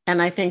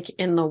 And I think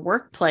in the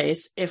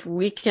workplace, if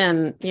we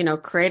can,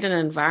 create an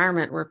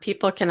environment where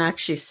people can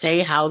actually say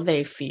how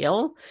they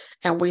feel,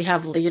 and we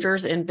have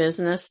leaders in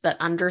business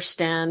that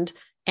understand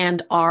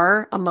and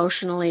are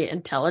emotionally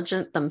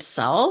intelligent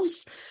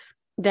themselves,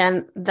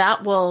 then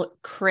that will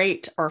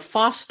create or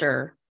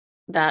foster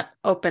that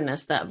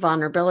openness, that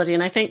vulnerability.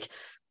 And I think,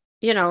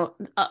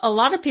 a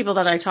lot of people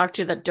that I talk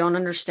to that don't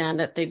understand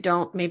it, they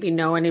don't maybe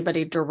know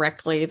anybody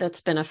directly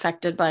that's been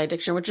affected by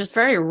addiction, which is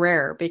very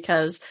rare,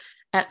 because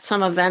at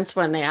some events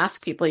when they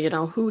ask people,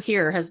 who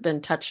here has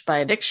been touched by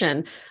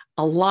addiction,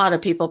 a lot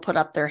of people put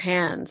up their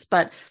hands.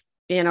 But,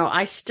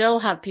 I still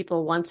have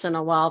people once in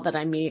a while that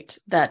I meet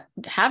that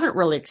haven't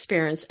really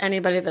experienced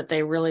anybody that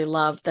they really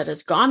love that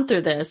has gone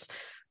through this,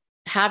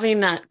 having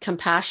that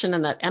compassion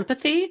and that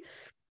empathy,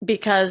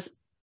 because,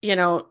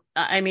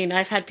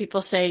 I've had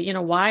people say,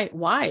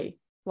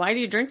 why do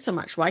you drink so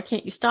much? Why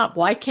can't you stop?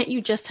 Why can't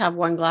you just have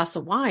one glass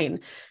of wine?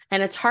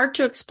 And it's hard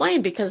to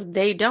explain because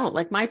they don't.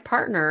 Like, my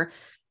partner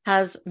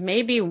has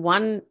maybe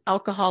one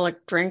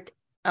alcoholic drink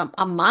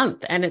a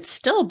month, and it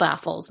still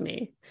baffles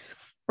me.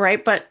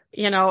 Right. But,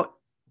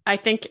 I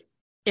think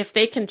if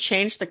they can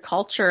change the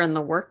culture in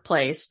the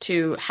workplace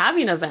to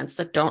having events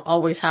that don't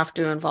always have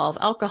to involve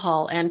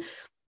alcohol and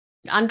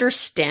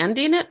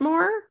understanding it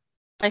more,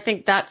 I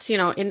think that's,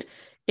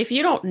 if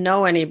you don't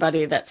know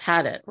anybody that's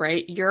had it,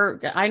 right?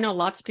 I know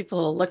lots of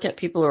people who look at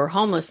people who are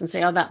homeless and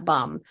say, oh, that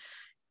bum.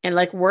 And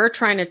like, we're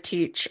trying to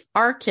teach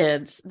our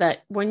kids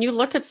that when you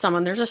look at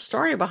someone, there's a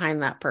story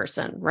behind that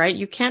person, right?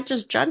 You can't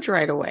just judge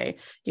right away.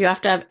 You have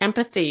to have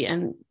empathy,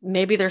 and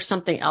maybe there's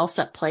something else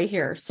at play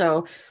here.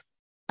 So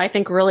I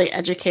think really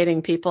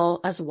educating people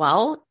as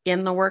well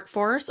in the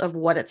workforce of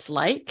what it's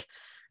like,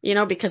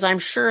 because I'm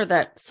sure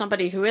that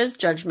somebody who is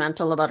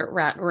judgmental about it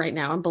right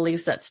now and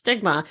believes that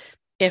stigma,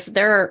 if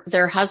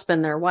their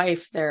husband, their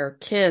wife, their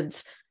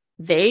kids,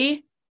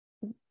 they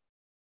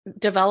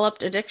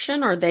developed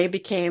addiction or they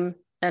became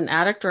an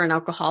addict or an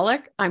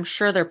alcoholic, I'm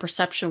sure their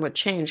perception would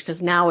change,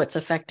 because now it's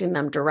affecting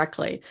them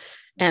directly.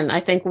 And I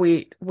think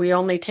we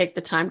only take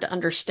the time to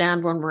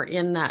understand when we're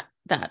in that,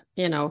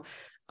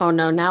 oh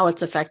no, now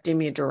it's affecting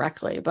me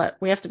directly, but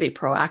we have to be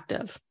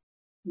proactive.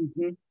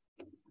 Mm-hmm.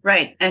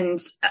 Right.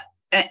 And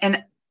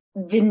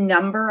the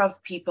number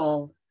of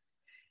people,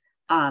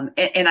 and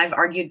I've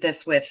argued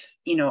this with,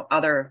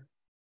 other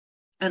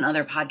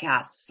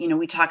podcasts,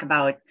 we talk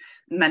about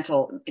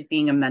it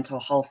being a mental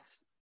health,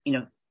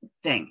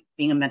 thing,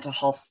 being a mental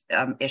health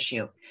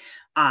issue.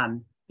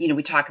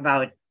 We talk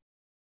about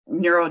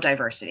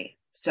neurodiversity.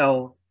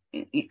 So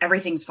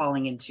everything's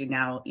falling into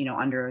now,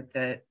 under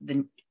the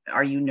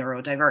are you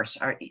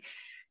neurodiverse?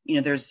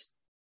 There's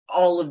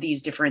all of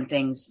these different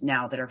things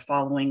now that are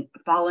falling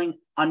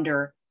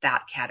under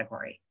that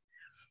category.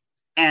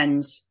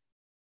 And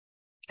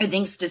I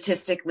think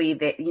statistically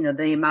that,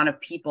 the amount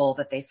of people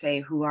that they say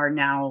who are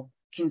now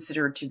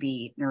considered to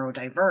be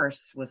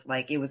neurodiverse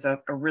it was a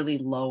really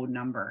low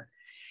number.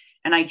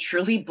 And I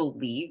truly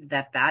believe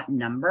that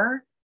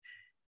number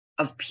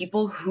of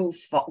people who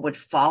would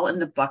fall in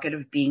the bucket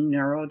of being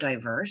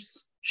neurodiverse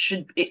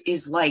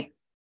is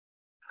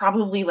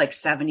probably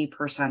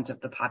 70%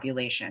 of the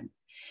population.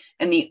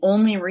 And the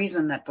only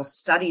reason that the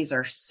studies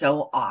are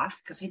so off,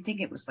 because I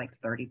think it was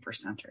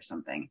 30% or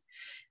something,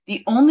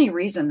 the only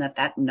reason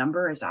that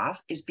number is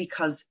off is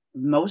because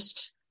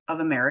most of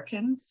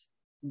Americans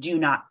do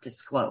not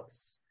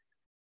disclose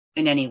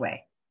in any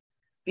way.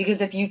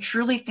 Because if you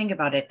truly think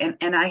about it,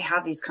 and I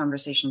have these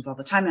conversations all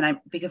the time, and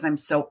because I'm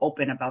so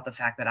open about the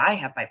fact that I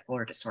have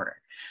bipolar disorder.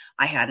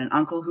 I had an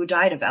uncle who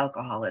died of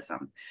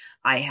alcoholism.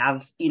 I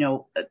have,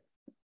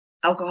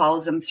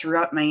 alcoholism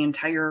throughout my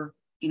entire,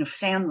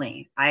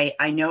 family.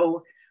 I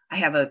know I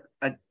have a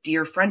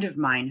dear friend of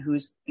mine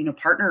whose,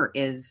 partner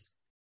is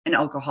an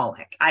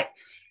alcoholic. I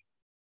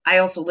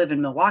also live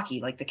in Milwaukee,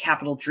 the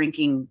capital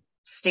drinking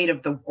state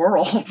of the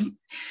world,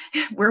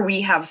 where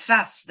we have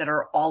fests that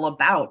are all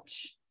about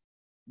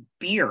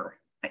beer.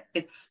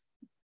 It's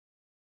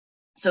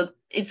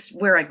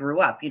where I grew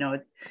up.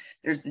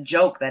 There's the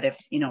joke that if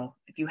you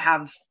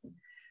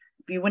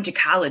went to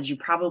college, you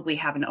probably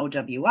have an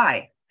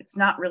OWI. It's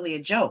not really a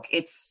joke.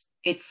 It's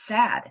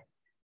sad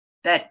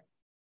that,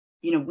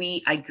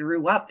 I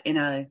grew up in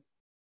a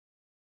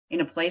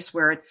place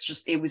where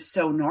it was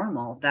so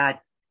normal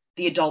that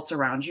the adults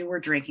around you were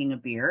drinking a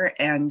beer.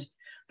 And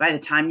by the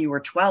time you were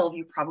 12,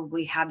 you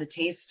probably had the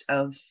taste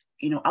of,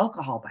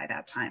 alcohol by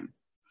that time.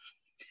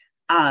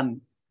 I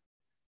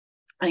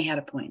had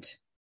a point.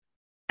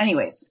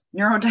 Anyways,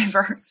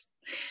 neurodiverse.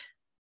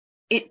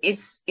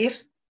 It's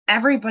if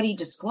everybody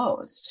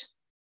disclosed,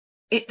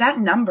 that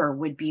number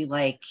would be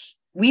like,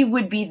 we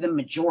would be the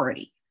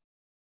majority.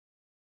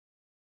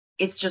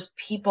 It's just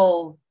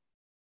people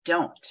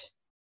don't,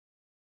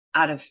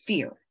 out of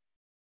fear,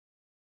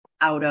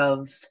 out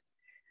of...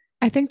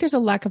 I think there's a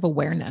lack of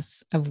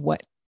awareness of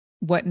what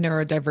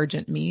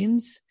neurodivergent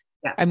means.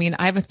 Yes. I mean,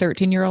 I have a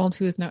 13-year-old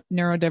who is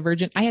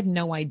neurodivergent. I had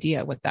no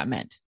idea what that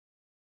meant,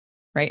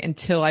 right?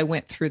 Until I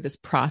went through this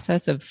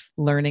process of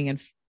learning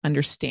and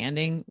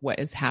understanding what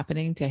is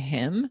happening to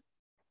him.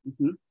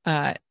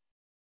 Mm-hmm.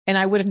 And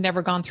I would have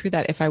never gone through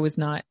that if I was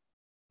not,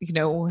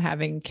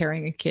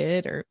 carrying a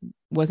kid or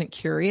wasn't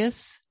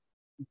curious.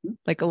 Mm-hmm.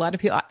 Like a lot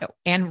of people,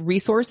 and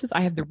resources.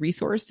 I have the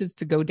resources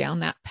to go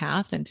down that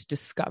path and to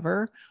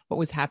discover what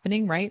was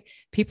happening, right?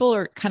 People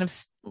are kind of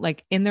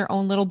like in their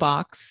own little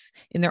box,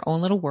 in their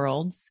own little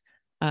worlds.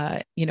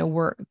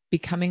 We're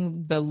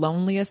becoming the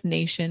loneliest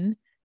nation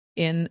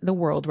in the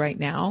world right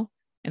now.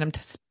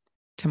 And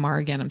Tamar,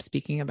 again, I'm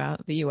speaking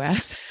about the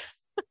US.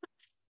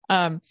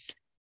 And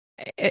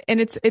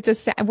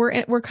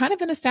we're kind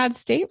of in a sad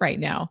state right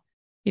now.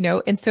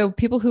 And so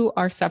people who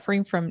are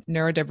suffering from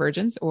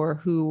neurodivergence or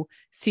who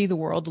see the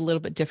world a little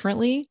bit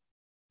differently,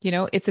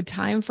 it's a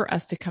time for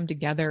us to come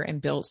together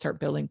and start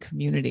building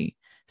community,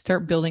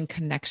 start building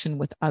connection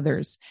with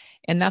others.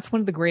 And that's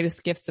one of the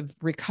greatest gifts of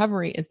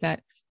recovery is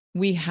that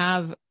we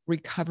have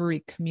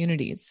recovery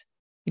communities.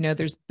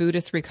 There's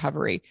Buddhist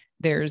recovery,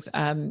 there's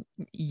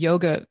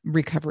yoga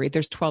recovery,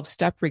 there's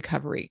 12-step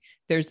recovery.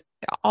 There's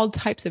all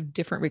types of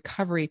different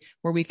recovery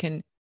where we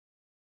can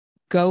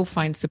go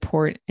find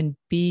support and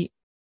be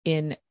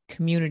in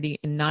community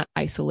and not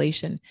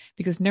isolation,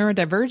 because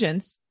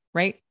neurodivergence,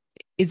 right,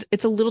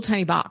 it's a little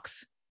tiny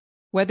box.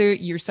 Whether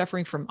you're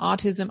suffering from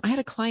autism, I had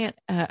a client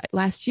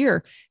last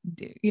year,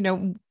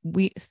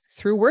 we,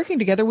 through working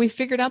together, we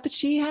figured out that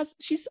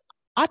she's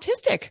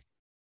autistic.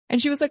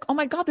 And she was like, oh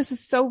my God, this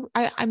is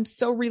I'm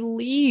so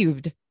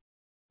relieved.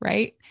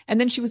 Right. And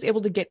then she was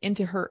able to get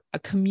into a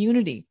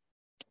community,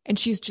 and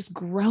she's just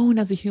grown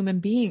as a human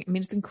being. I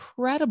mean, it's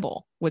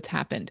incredible what's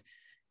happened.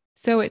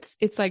 So it's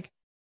like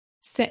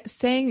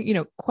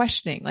saying,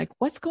 questioning, like,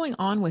 what's going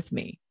on with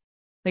me?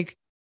 Like,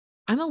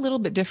 I'm a little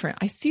bit different.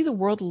 I see the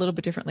world a little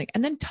bit differently.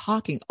 And then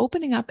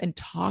opening up and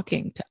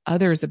talking to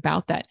others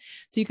about that.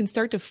 So you can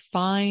start to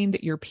find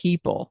your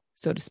people,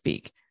 so to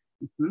speak.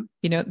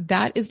 Mm-hmm.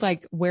 That is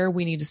like where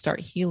we need to start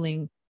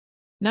healing,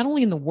 not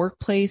only in the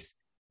workplace,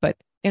 but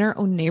in our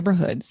own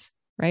neighborhoods,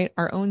 right?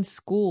 Our own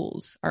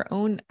schools, our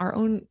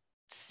own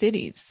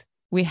cities.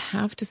 We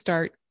have to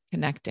start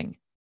connecting.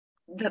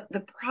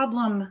 The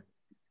problem,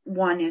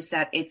 one, is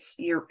that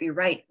you're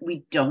right.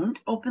 We don't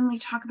openly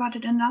talk about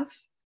it enough.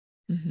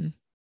 Mm-hmm.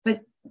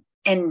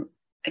 And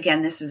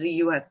again, this is a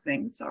US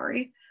thing.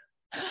 Sorry.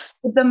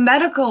 But the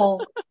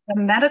medical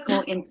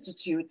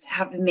institutes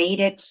have made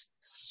it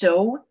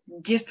so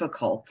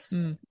difficult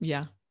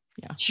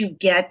to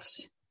get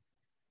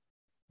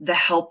the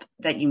help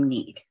that you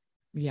need.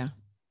 Yeah.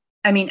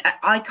 I mean,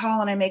 I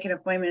call and I make an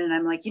appointment and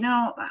I'm like,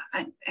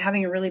 I'm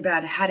having a really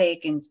bad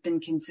headache and it's been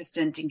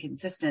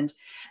consistent.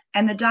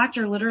 And the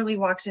doctor literally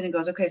walks in and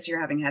goes, okay, so you're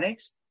having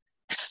headaches?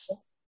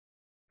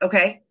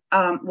 Okay.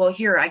 Well,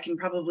 here, I can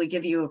probably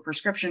give you a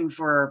prescription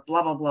for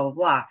blah, blah, blah, blah,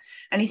 blah.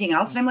 Anything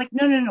else? And I'm like,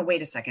 no,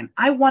 wait a second.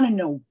 I want to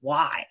know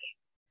why.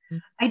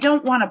 I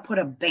don't want to put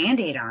a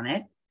Band-Aid on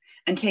it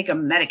and take a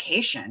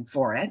medication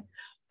for it.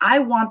 I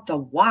want the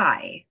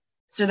why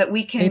so that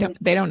we can.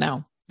 They don't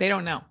know.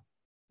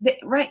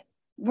 Right.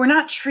 We're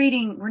not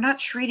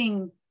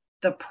treating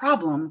the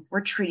problem.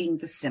 We're treating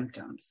the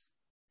symptoms.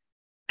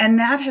 And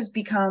that has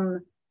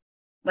become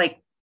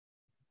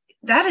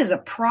that is a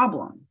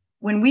problem.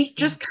 When we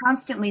just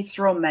constantly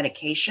throw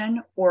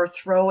medication or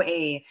throw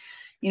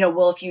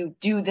well, if you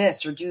do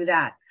this or do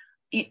that,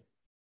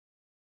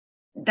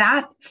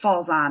 that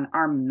falls on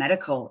our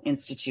medical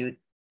institute,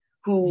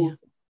 who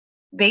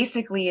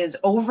basically is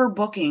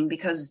overbooking,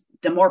 because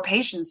the more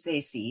patients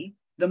they see,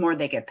 the more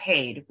they get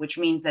paid, which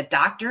means that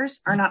doctors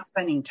are not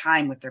spending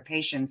time with their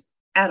patients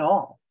at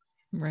all.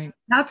 Right.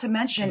 Not to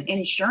mention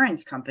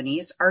insurance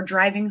companies are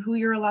driving who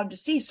you're allowed to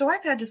see. So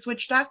I've had to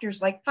switch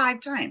doctors like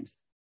 5 times.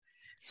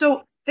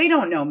 So they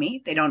don't know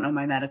me. They don't know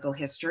my medical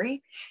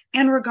history.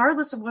 And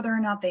regardless of whether or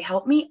not they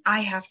help me, I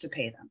have to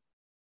pay them.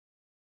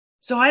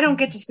 So I don't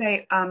get to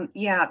say,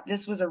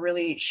 this was a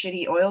really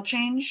shitty oil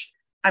change.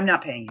 I'm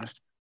not paying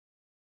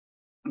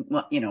you.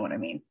 Well, you know what I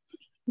mean.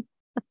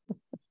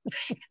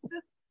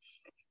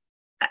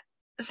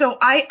 So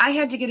I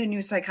had to get a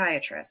new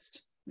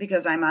psychiatrist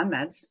because I'm on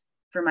meds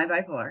for my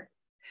bipolar.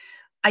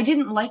 I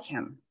didn't like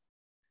him.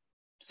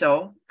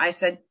 So I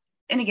said,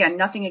 and again,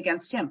 nothing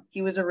against him.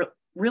 He was a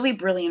really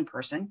brilliant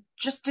person,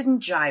 just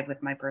didn't jive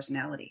with my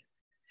personality.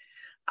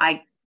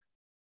 I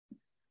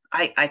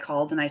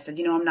called and I said,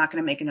 I'm not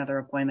going to make another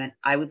appointment.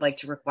 I would like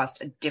to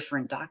request a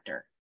different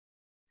doctor.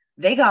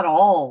 They got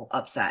all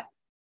upset.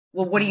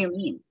 Well, what do you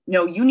mean?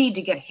 No, you need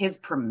to get his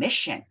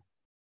permission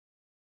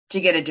to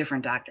get a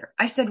different doctor.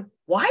 I said,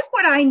 why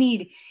would I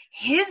need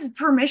his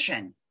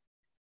permission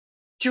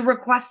to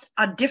request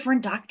a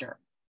different doctor?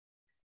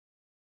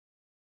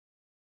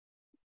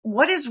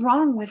 what is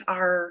wrong with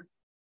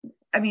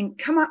I mean,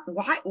 come on,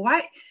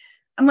 why?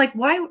 I'm like,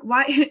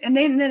 why? And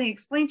then they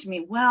explained to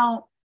me,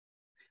 well,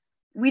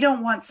 we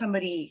don't want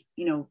somebody,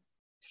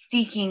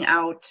 seeking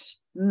out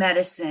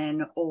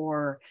medicine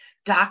or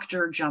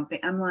doctor jumping.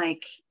 I'm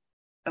like,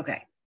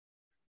 okay,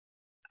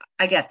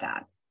 I get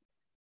that.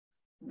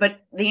 But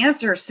the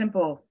answer is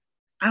simple.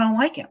 I don't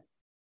like him.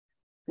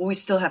 Well, we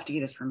still have to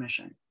get his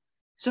permission.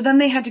 So then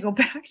they had to go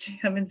back to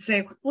him and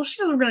say, well,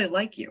 she doesn't really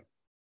like you.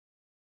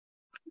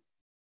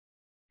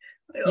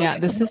 Yeah,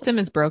 the system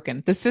is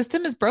broken. The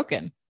system is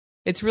broken.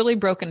 It's really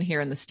broken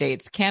here in the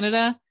States.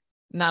 Canada,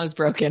 not as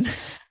broken.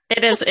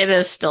 It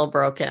is still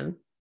broken,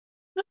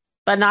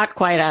 but not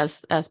quite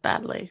as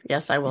badly.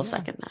 Yes, I will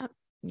second that.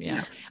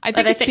 Yeah. I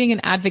think it's being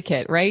an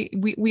advocate, right?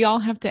 We all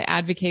have to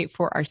advocate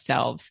for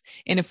ourselves.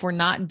 And if we're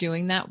not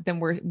doing that, then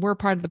we're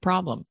part of the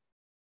problem.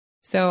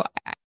 So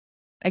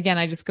again,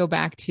 I just go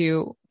back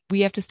to,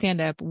 we have to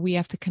stand up. We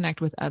have to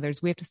connect with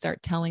others. We have to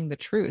start telling the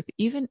truth,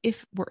 even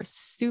if we're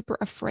super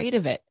afraid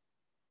of it.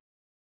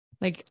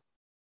 Like,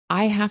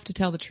 I have to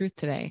tell the truth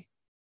today.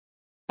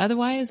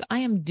 Otherwise, I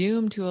am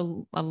doomed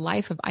to a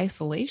life of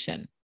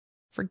isolation.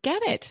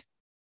 Forget it.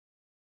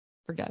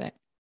 Forget it.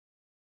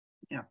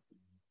 Yeah.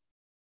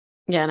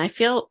 Yeah. And I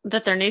feel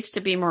that there needs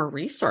to be more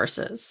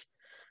resources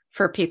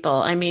for people.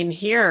 I mean,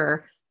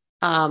 here,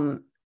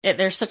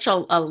 there's such a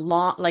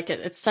long,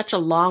 it's such a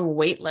long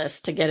wait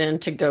list to get in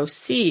to go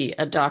see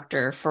a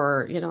doctor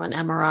for, an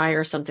MRI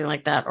or something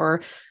like that.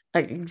 Or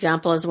an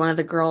example is one of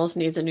the girls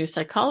needs a new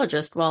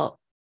psychologist. Well,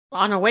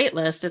 on a wait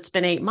list, it's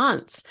been 8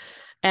 months.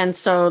 And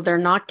so they're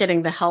not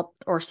getting the help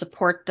or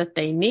support that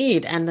they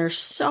need. And there's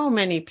so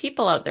many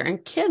people out there,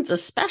 and kids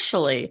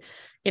especially,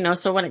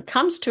 so when it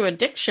comes to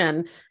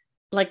addiction,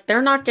 like,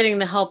 they're not getting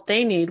the help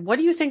they need. What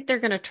do you think they're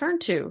going to turn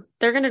to?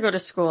 They're going to go to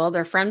school.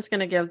 Their friend's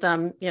going to give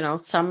them,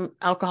 some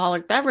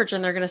alcoholic beverage,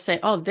 and they're going to say,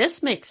 oh,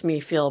 this makes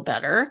me feel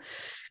better.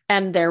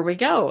 And there we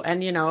go.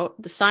 And,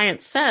 the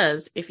science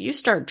says if you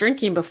start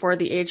drinking before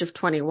the age of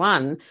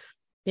 21,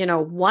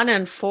 1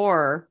 in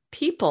 4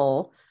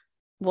 people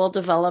will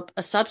develop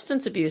a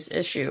substance abuse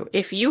issue.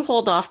 If you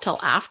hold off till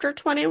after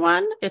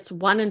 21, it's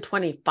 1 in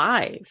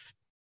 25.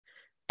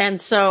 And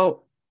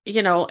so,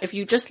 if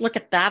you just look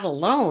at that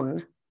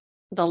alone,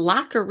 the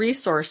lack of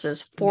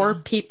resources for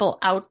people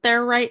out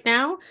there right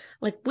now,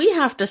 like, we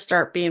have to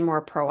start being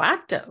more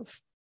proactive.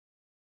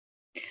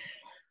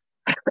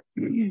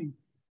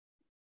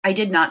 I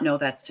did not know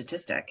that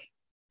statistic.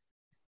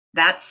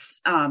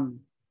 That's,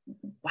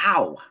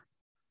 wow.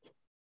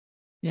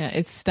 Yeah,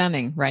 it's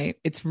stunning, right?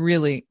 It's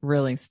really,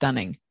 really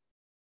stunning.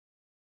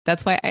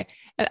 That's why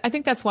I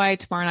think that's why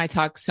Tamar and I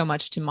talk so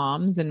much to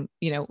moms, and,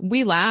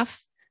 we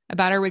laugh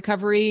about our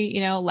recovery,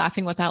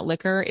 laughing without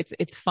liquor.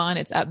 It's fun.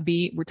 It's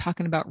upbeat. We're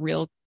talking about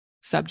real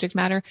subject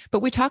matter, but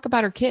we talk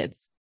about our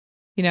kids.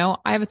 I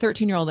have a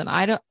 13-year-old, and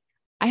I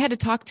had to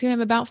talk to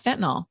him about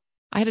fentanyl.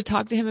 I had to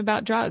talk to him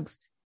about drugs.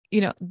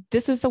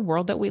 This is the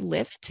world that we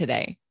live in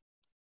today.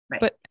 Right.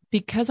 But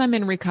because I'm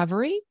in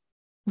recovery,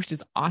 which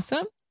is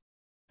awesome,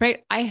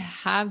 right? I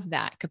have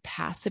that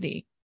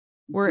capacity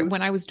where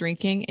when I was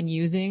drinking and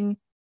using,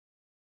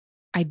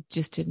 I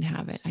just didn't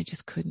have it. I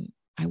just couldn't.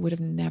 I would have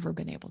never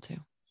been able to.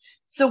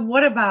 So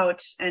what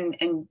about,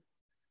 and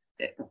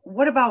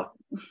what about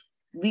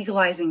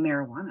legalizing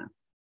marijuana?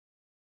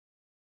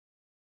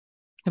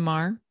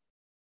 Tamar?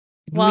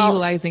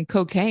 Legalizing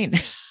cocaine.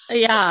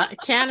 Yeah.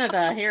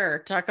 Canada,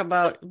 here, talk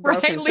about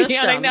broken right, system.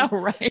 Leanne, I know,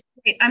 right?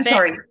 I'm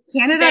sorry.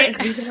 Canada is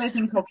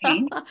legalizing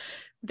cocaine?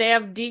 They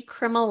have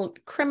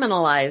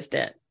decriminalized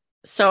it.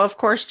 So, of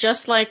course,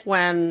 just like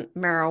when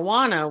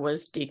marijuana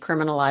was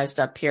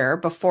decriminalized up here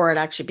before it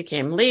actually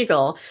became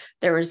legal,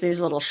 there was these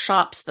little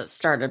shops that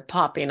started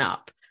popping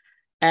up.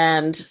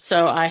 And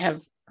so I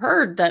have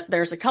heard that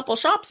there's a couple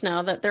shops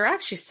now that they're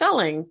actually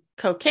selling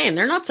cocaine.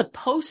 They're not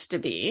supposed to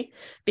be,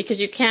 because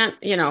you can't,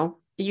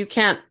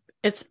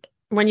 it's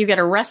when you get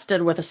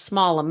arrested with a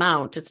small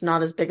amount, it's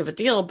not as big of a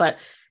deal, but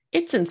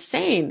it's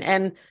insane.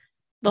 And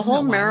the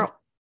whole marijuana,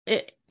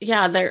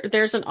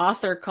 there's an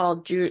author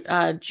called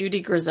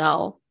Judy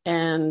Grisel,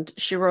 and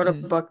she wrote a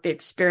book, The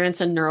Experience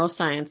and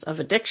Neuroscience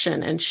of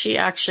Addiction. And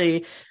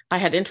I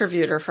had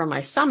interviewed her for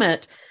my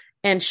summit,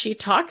 and she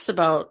talks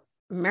about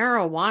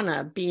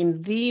marijuana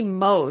being the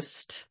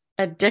most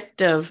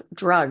addictive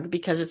drug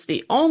because it's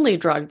the only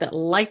drug that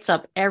lights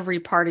up every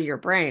part of your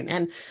brain.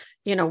 And,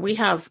 we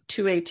have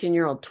 2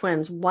 18-year-old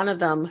twins, one of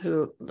them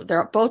who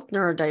they're both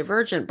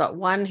neurodivergent, but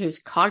one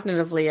who's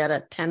cognitively at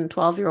a 10,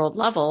 12-year-old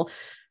level.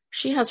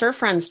 She has her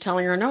friends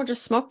telling her, no,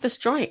 just smoke this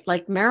joint.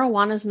 Like,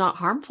 marijuana is not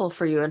harmful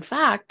for you. In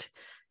fact,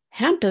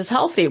 hemp is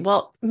healthy.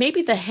 Well,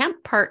 maybe the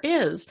hemp part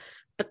is,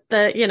 but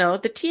the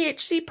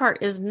THC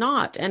part is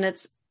not. And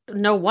it's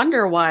no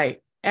wonder why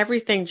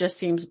everything just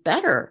seems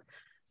better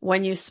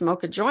when you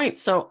smoke a joint.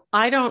 So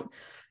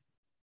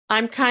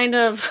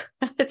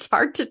it's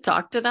hard to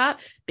talk to that,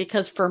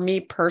 because for me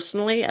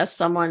personally, as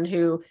someone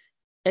who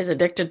is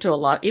addicted to a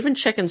lot, even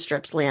chicken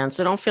strips, Leanne,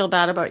 so don't feel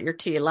bad about your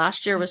tea.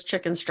 Last year was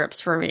chicken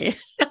strips for me.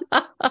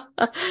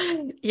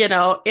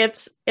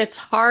 It's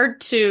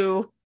hard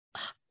to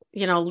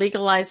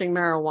legalizing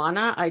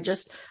marijuana.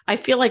 I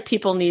feel like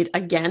people need,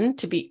 again,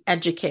 to be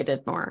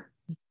educated more.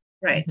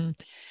 Right. Mm-hmm.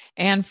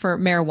 And for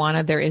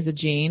marijuana, there is a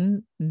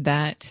gene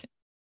that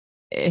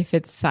if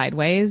it's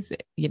sideways,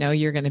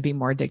 you're going to be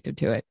more addicted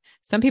to it.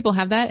 Some people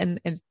have that and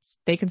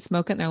they can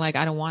smoke it and they're like,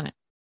 I don't want it.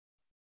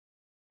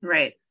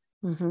 Right.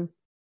 Mm-hmm.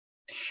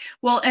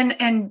 Well,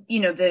 and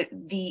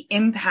the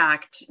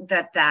impact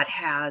that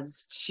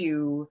has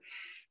to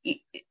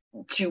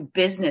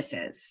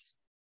businesses.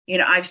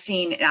 I've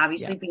seen,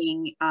 obviously,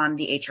 being on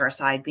the HR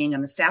side, being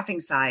on the staffing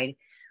side.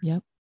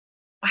 Yep.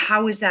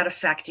 How is that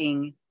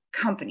affecting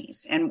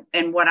companies?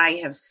 And what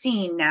I have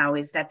seen now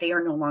is that they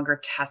are no longer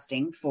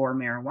testing for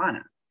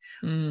marijuana,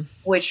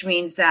 which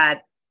means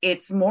that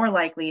it's more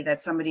likely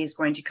that somebody is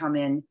going to come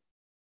in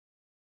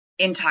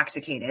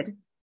intoxicated.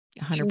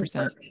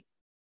 100%.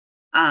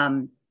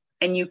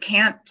 And you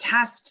can't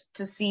test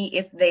to see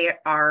if they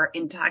are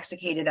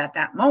intoxicated at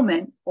that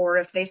moment or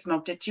if they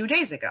smoked it 2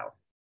 days ago.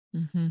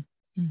 Mm-hmm.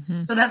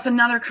 Mm-hmm. So that's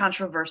another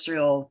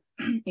controversial,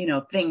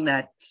 thing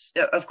that,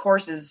 of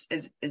course, is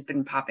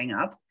been popping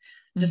up,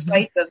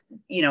 despite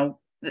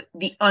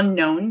the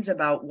unknowns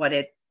about what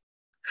it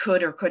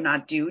could or could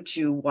not do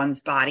to one's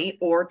body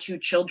or to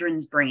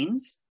children's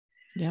brains.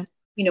 Yeah.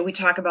 We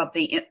talk about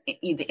the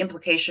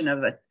implication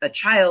of a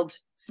child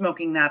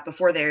smoking that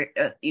before they're,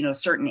 a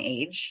certain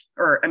age,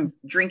 or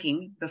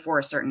drinking before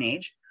a certain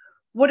age.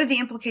 What are the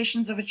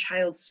implications of a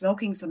child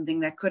smoking something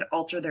that could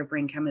alter their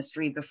brain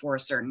chemistry before a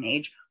certain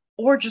age,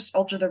 or just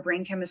alter their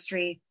brain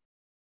chemistry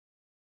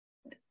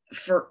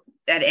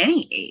at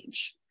any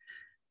age?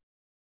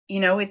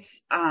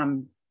 It's,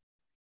 and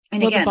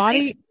well,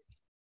 again,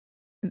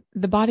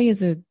 the body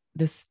is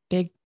this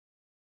big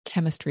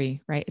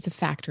chemistry, right? It's a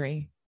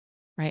factory,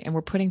 right? And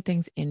we're putting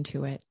things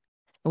into it.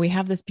 And we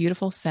have this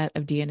beautiful set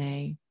of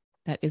DNA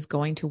that is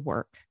going to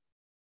work.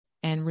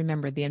 And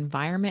remember, the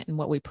environment and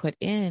what we put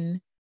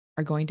in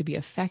are going to be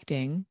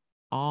affecting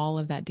all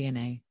of that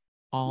DNA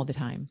all the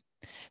time.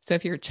 So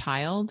if you're a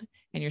child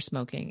and you're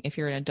smoking, if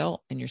you're an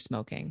adult and you're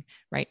smoking,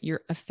 right,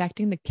 you're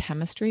affecting the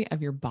chemistry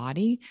of your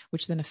body,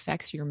 which then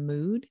affects your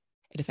mood.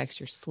 It affects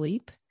your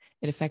sleep.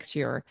 It affects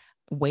your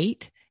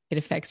weight. It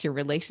affects your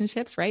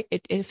relationships, right?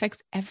 It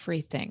affects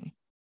everything.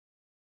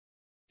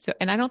 So,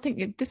 and I don't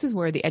think this is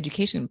where the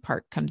education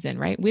part comes in,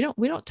 right? We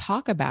don't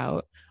talk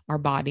about our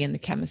body and the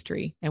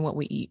chemistry and what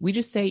we eat. We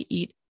just say,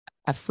 eat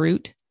a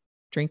fruit,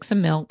 drink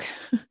some milk,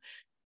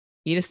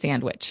 eat a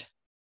sandwich,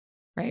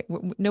 right?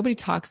 Nobody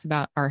talks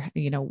about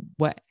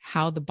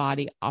how the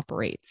body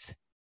operates.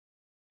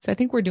 So I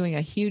think we're doing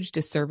a huge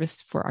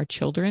disservice for our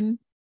children,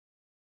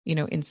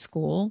 in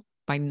school,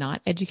 by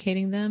not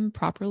educating them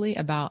properly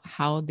about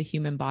how the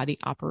human body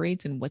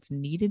operates and what's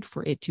needed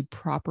for it to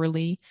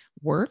properly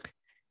work.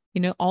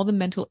 All the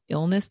mental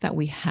illness that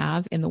we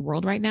have in the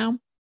world right now,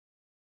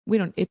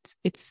 it's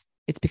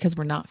because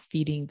we're not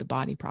feeding the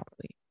body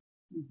properly.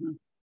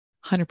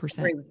 100%.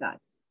 Agree with that.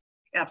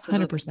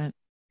 Absolutely. 100%.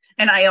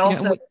 And I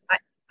also,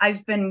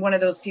 I've been one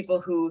of those people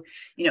who,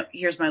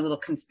 here's my little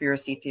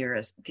conspiracy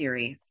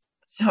theory.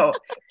 So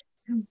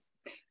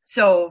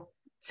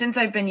since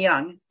I've been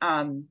young,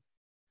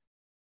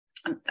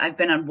 I've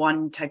been on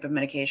one type of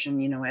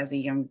medication, as a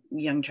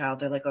young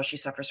child. They're like, oh, she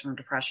suffers from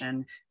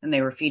depression. And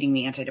they were feeding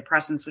me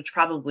antidepressants, which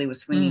probably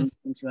was swinging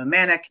into a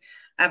manic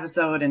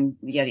episode. And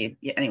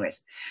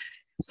anyways.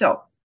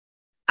 So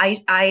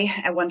I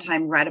at one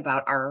time read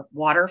about our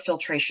water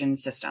filtration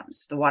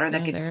systems, the water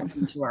that gets pumped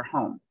into our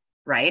home,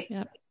 right?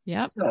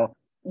 Yep. So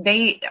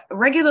they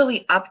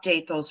regularly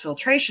update those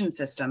filtration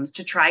systems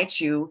to try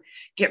to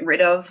get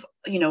rid of,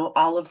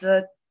 all of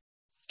the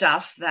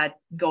stuff that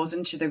goes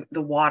into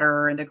the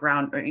water and the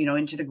ground, or,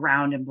 into the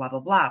ground and blah, blah,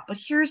 blah. But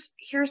here's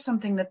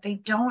something that they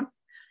don't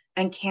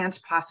and can't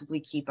possibly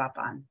keep up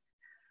on.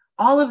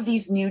 All of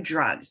these new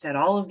drugs that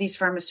all of these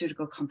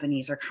pharmaceutical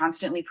companies are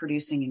constantly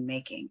producing and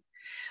making.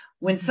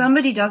 When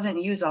somebody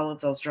doesn't use all of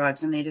those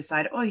drugs and they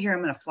decide, oh, here,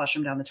 I'm going to flush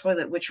them down the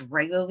toilet, which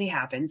regularly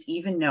happens,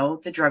 even though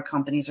the drug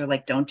companies are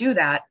like, don't do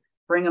that,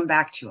 bring them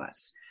back to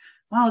us.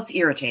 Well, it's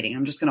irritating.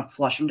 I'm just going to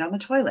flush them down the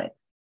toilet.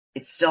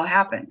 It still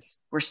happens.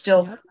 We're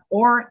still,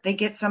 or they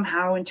get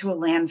somehow into a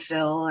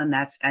landfill and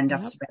that's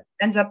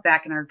ends up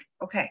back in our,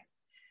 okay.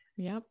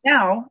 Yep.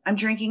 Now I'm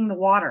drinking the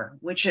water,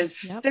 which is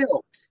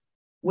filled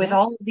with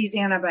all of these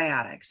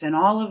antibiotics and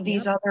all of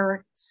these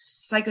other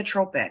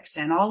psychotropics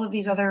and all of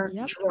these other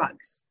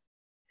drugs.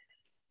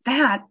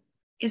 That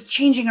is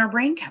changing our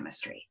brain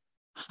chemistry.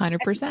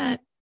 100%.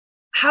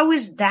 How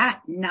is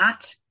that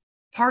not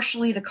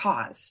partially the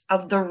cause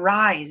of the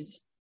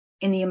rise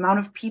in the amount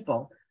of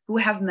people who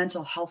have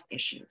mental health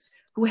issues,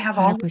 who have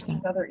all 100%. of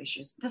these other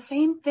issues? The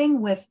same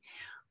thing with,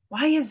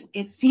 why is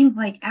it seem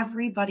like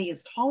everybody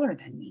is taller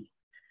than me?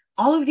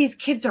 All of these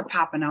kids are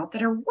popping out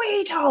that are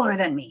way taller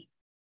than me.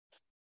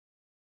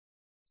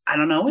 I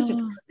don't know. Is it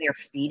because they're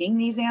feeding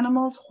these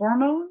animals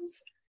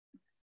hormones?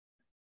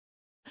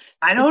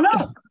 I don't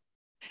know.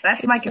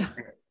 That's my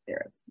conspiracy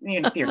theorist.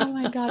 Oh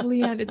my God,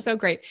 Leanne, it's so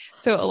great.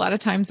 So a lot of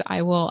times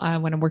I will,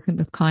 when I'm working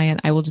with a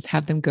client, I will just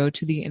have them go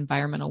to the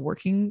environmental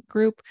working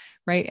group,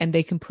 right? And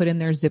they can put in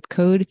their zip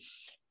code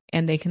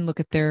and they can look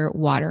at their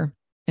water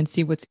and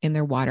see what's in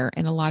their water.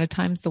 And a lot of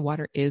times the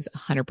water is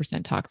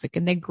 100% toxic,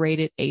 and they grade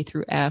it A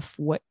through F,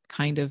 what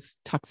kind of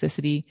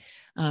toxicity.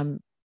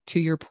 To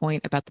your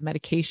point about the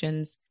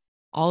medications,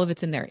 all of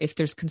it's in there. If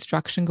there's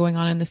construction going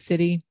on in the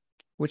city,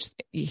 which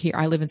here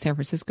I live in San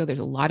Francisco, there's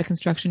a lot of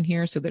construction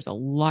here. So there's a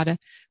lot of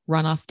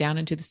runoff down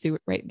into the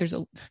sewer, right? There's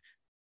a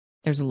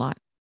lot.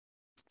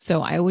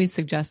 So I always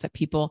suggest that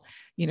people,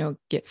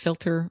 get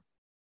filter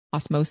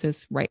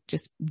osmosis, right?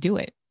 Just do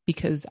it,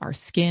 because our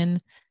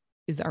skin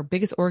is our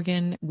biggest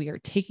organ. We are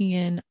taking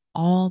in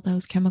all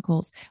those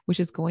chemicals, which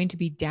is going to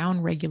be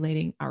down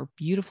regulating our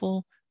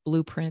beautiful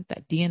blueprint,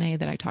 that DNA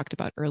that I talked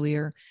about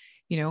earlier,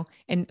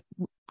 and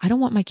I don't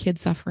want my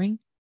kids suffering,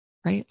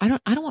 right? I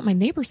don't want my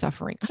neighbor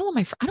suffering. I don't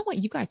want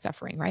you guys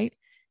suffering, right?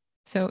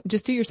 So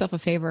just do yourself a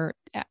favor.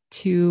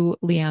 To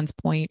Leanne's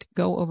point,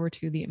 go over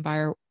to the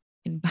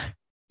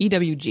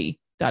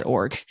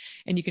EWG.org,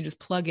 and you can just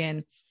plug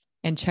in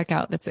and check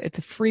out. It's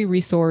a free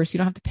resource. You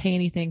don't have to pay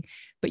anything,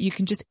 but you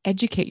can just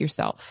educate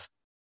yourself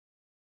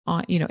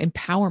on,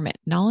 empowerment.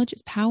 Knowledge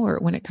is power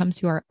when it comes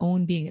to our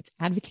own being. It's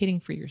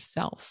advocating for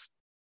yourself.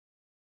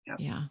 Yep.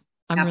 Yeah.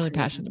 I'm Absolutely. Really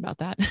passionate about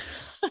that.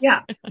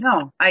 Yeah,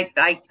 no, I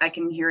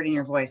can hear it in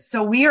your voice.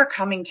 So we are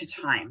coming to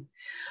time.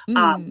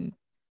 I'm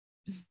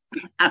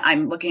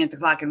looking at the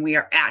clock, and we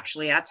are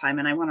actually at time,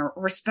 and I want to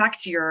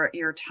respect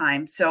your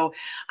time. So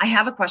I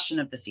have a question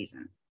of the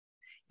season.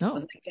 I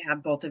would like to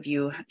have both of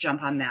you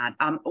jump on that.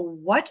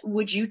 What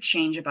would you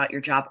change about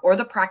your job or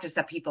the practice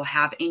that people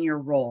have in your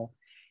role,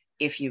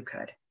 if you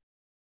could?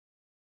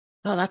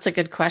 Oh, that's a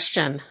good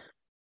question.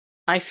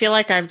 I feel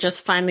like I've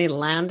just finally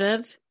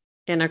landed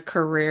in a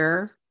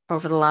career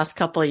over the last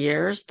couple of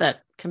years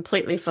that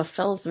completely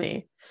fulfills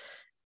me.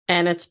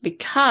 And it's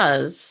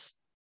because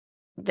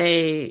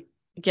they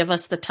give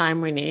us the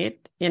time we need.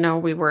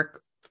 We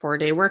work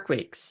 4-day work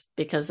weeks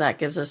because that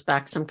gives us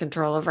back some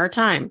control of our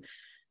time.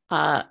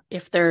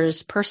 If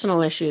there's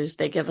personal issues,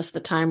 they give us the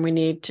time we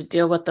need to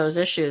deal with those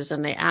issues,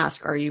 and they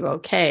ask, are you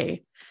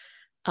okay?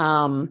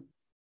 So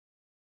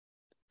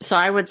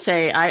I would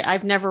say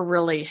I've never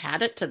really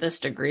had it to this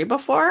degree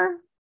before.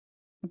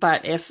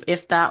 But if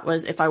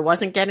I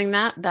wasn't getting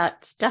that,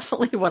 that's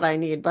definitely what I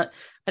need. But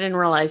I didn't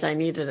realize I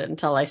needed it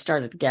until I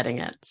started getting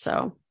it.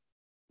 So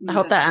I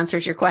hope that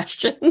answers your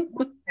question.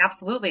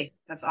 Absolutely.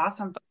 That's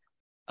awesome.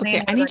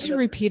 Okay. I need you to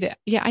repeat it.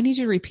 Yeah. I need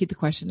you to repeat the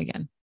question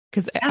again,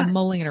 because I'm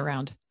mulling it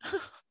around.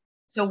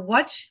 So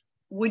what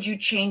would you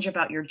change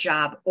about your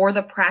job or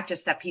the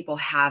practice that people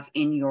have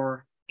in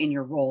your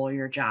role or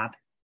your job,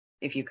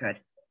 if you could?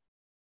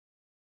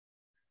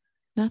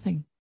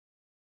 Nothing.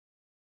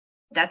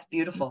 That's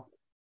beautiful.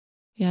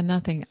 Yeah,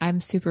 nothing. I'm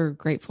super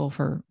grateful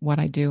for what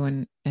I do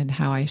and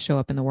how I show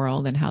up in the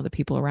world, and how the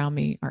people around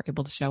me are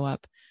able to show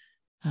up.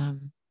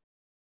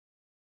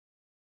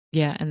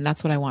 Yeah. And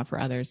that's what I want for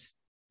others,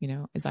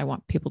 is I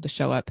want people to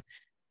show up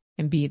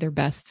and be their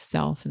best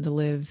self, and to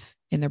live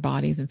in their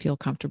bodies and feel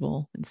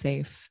comfortable and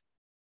safe.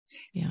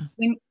 Yeah.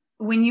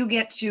 When you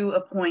get to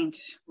a point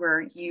where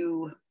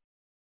you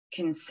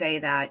can say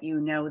that,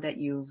 that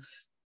you've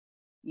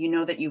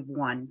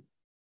won.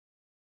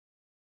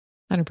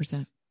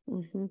 100%.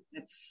 Mm-hmm.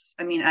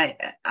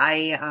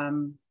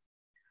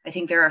 I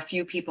think there are a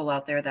few people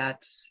out there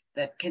that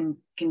can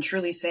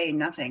truly say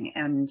nothing.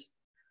 And,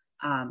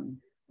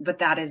 but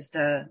that's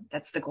the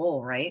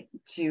goal, right?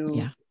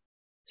 To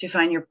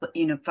find your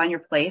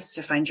place,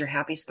 to find your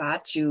happy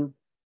spot, to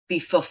be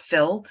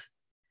fulfilled.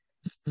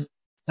 Mm-hmm.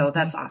 So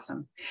that's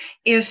awesome.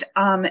 If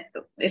my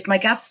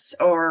guests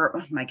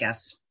or my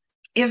guests,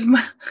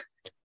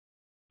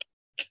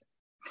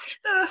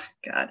 oh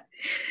God,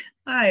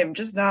 I am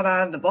just not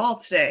on the ball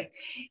today.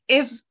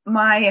 If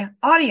my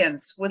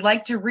audience would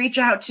like to reach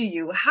out to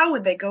you, how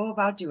would they go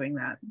about doing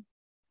that?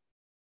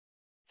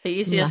 The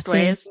easiest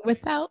way is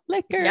without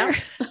liquor. Yep.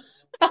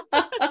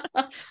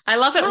 I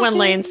love it when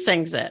Lane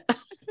sings it.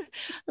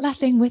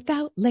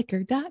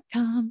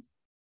 Laughingwithoutliquor.com.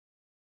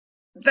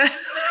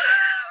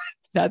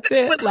 That's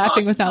it.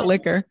 Laughing Without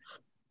Liquor.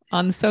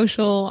 On the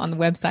social, on the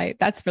website.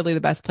 That's really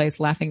the best place.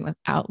 Laughing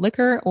Without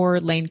Liquor, or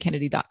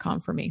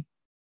lanekennedy.com for me.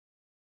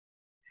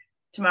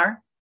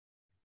 Tamar?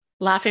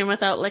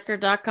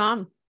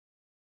 Laughingwithoutliquor.com.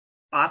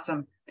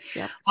 Awesome.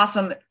 Yeah.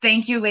 Awesome.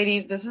 Thank you,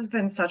 ladies. This has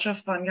been such a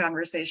fun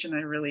conversation.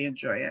 I really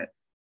enjoy it.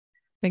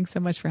 Thanks so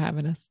much for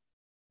having us.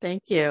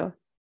 Thank you.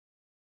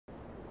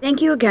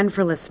 Thank you again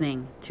for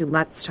listening to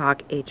Let's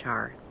Talk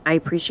HR. I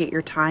appreciate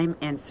your time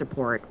and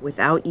support.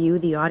 Without you,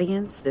 the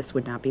audience, this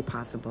would not be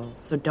possible.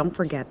 So don't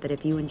forget that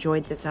if you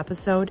enjoyed this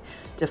episode,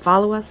 to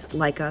follow us,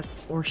 like us,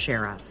 or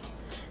share us.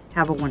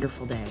 Have a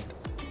wonderful day.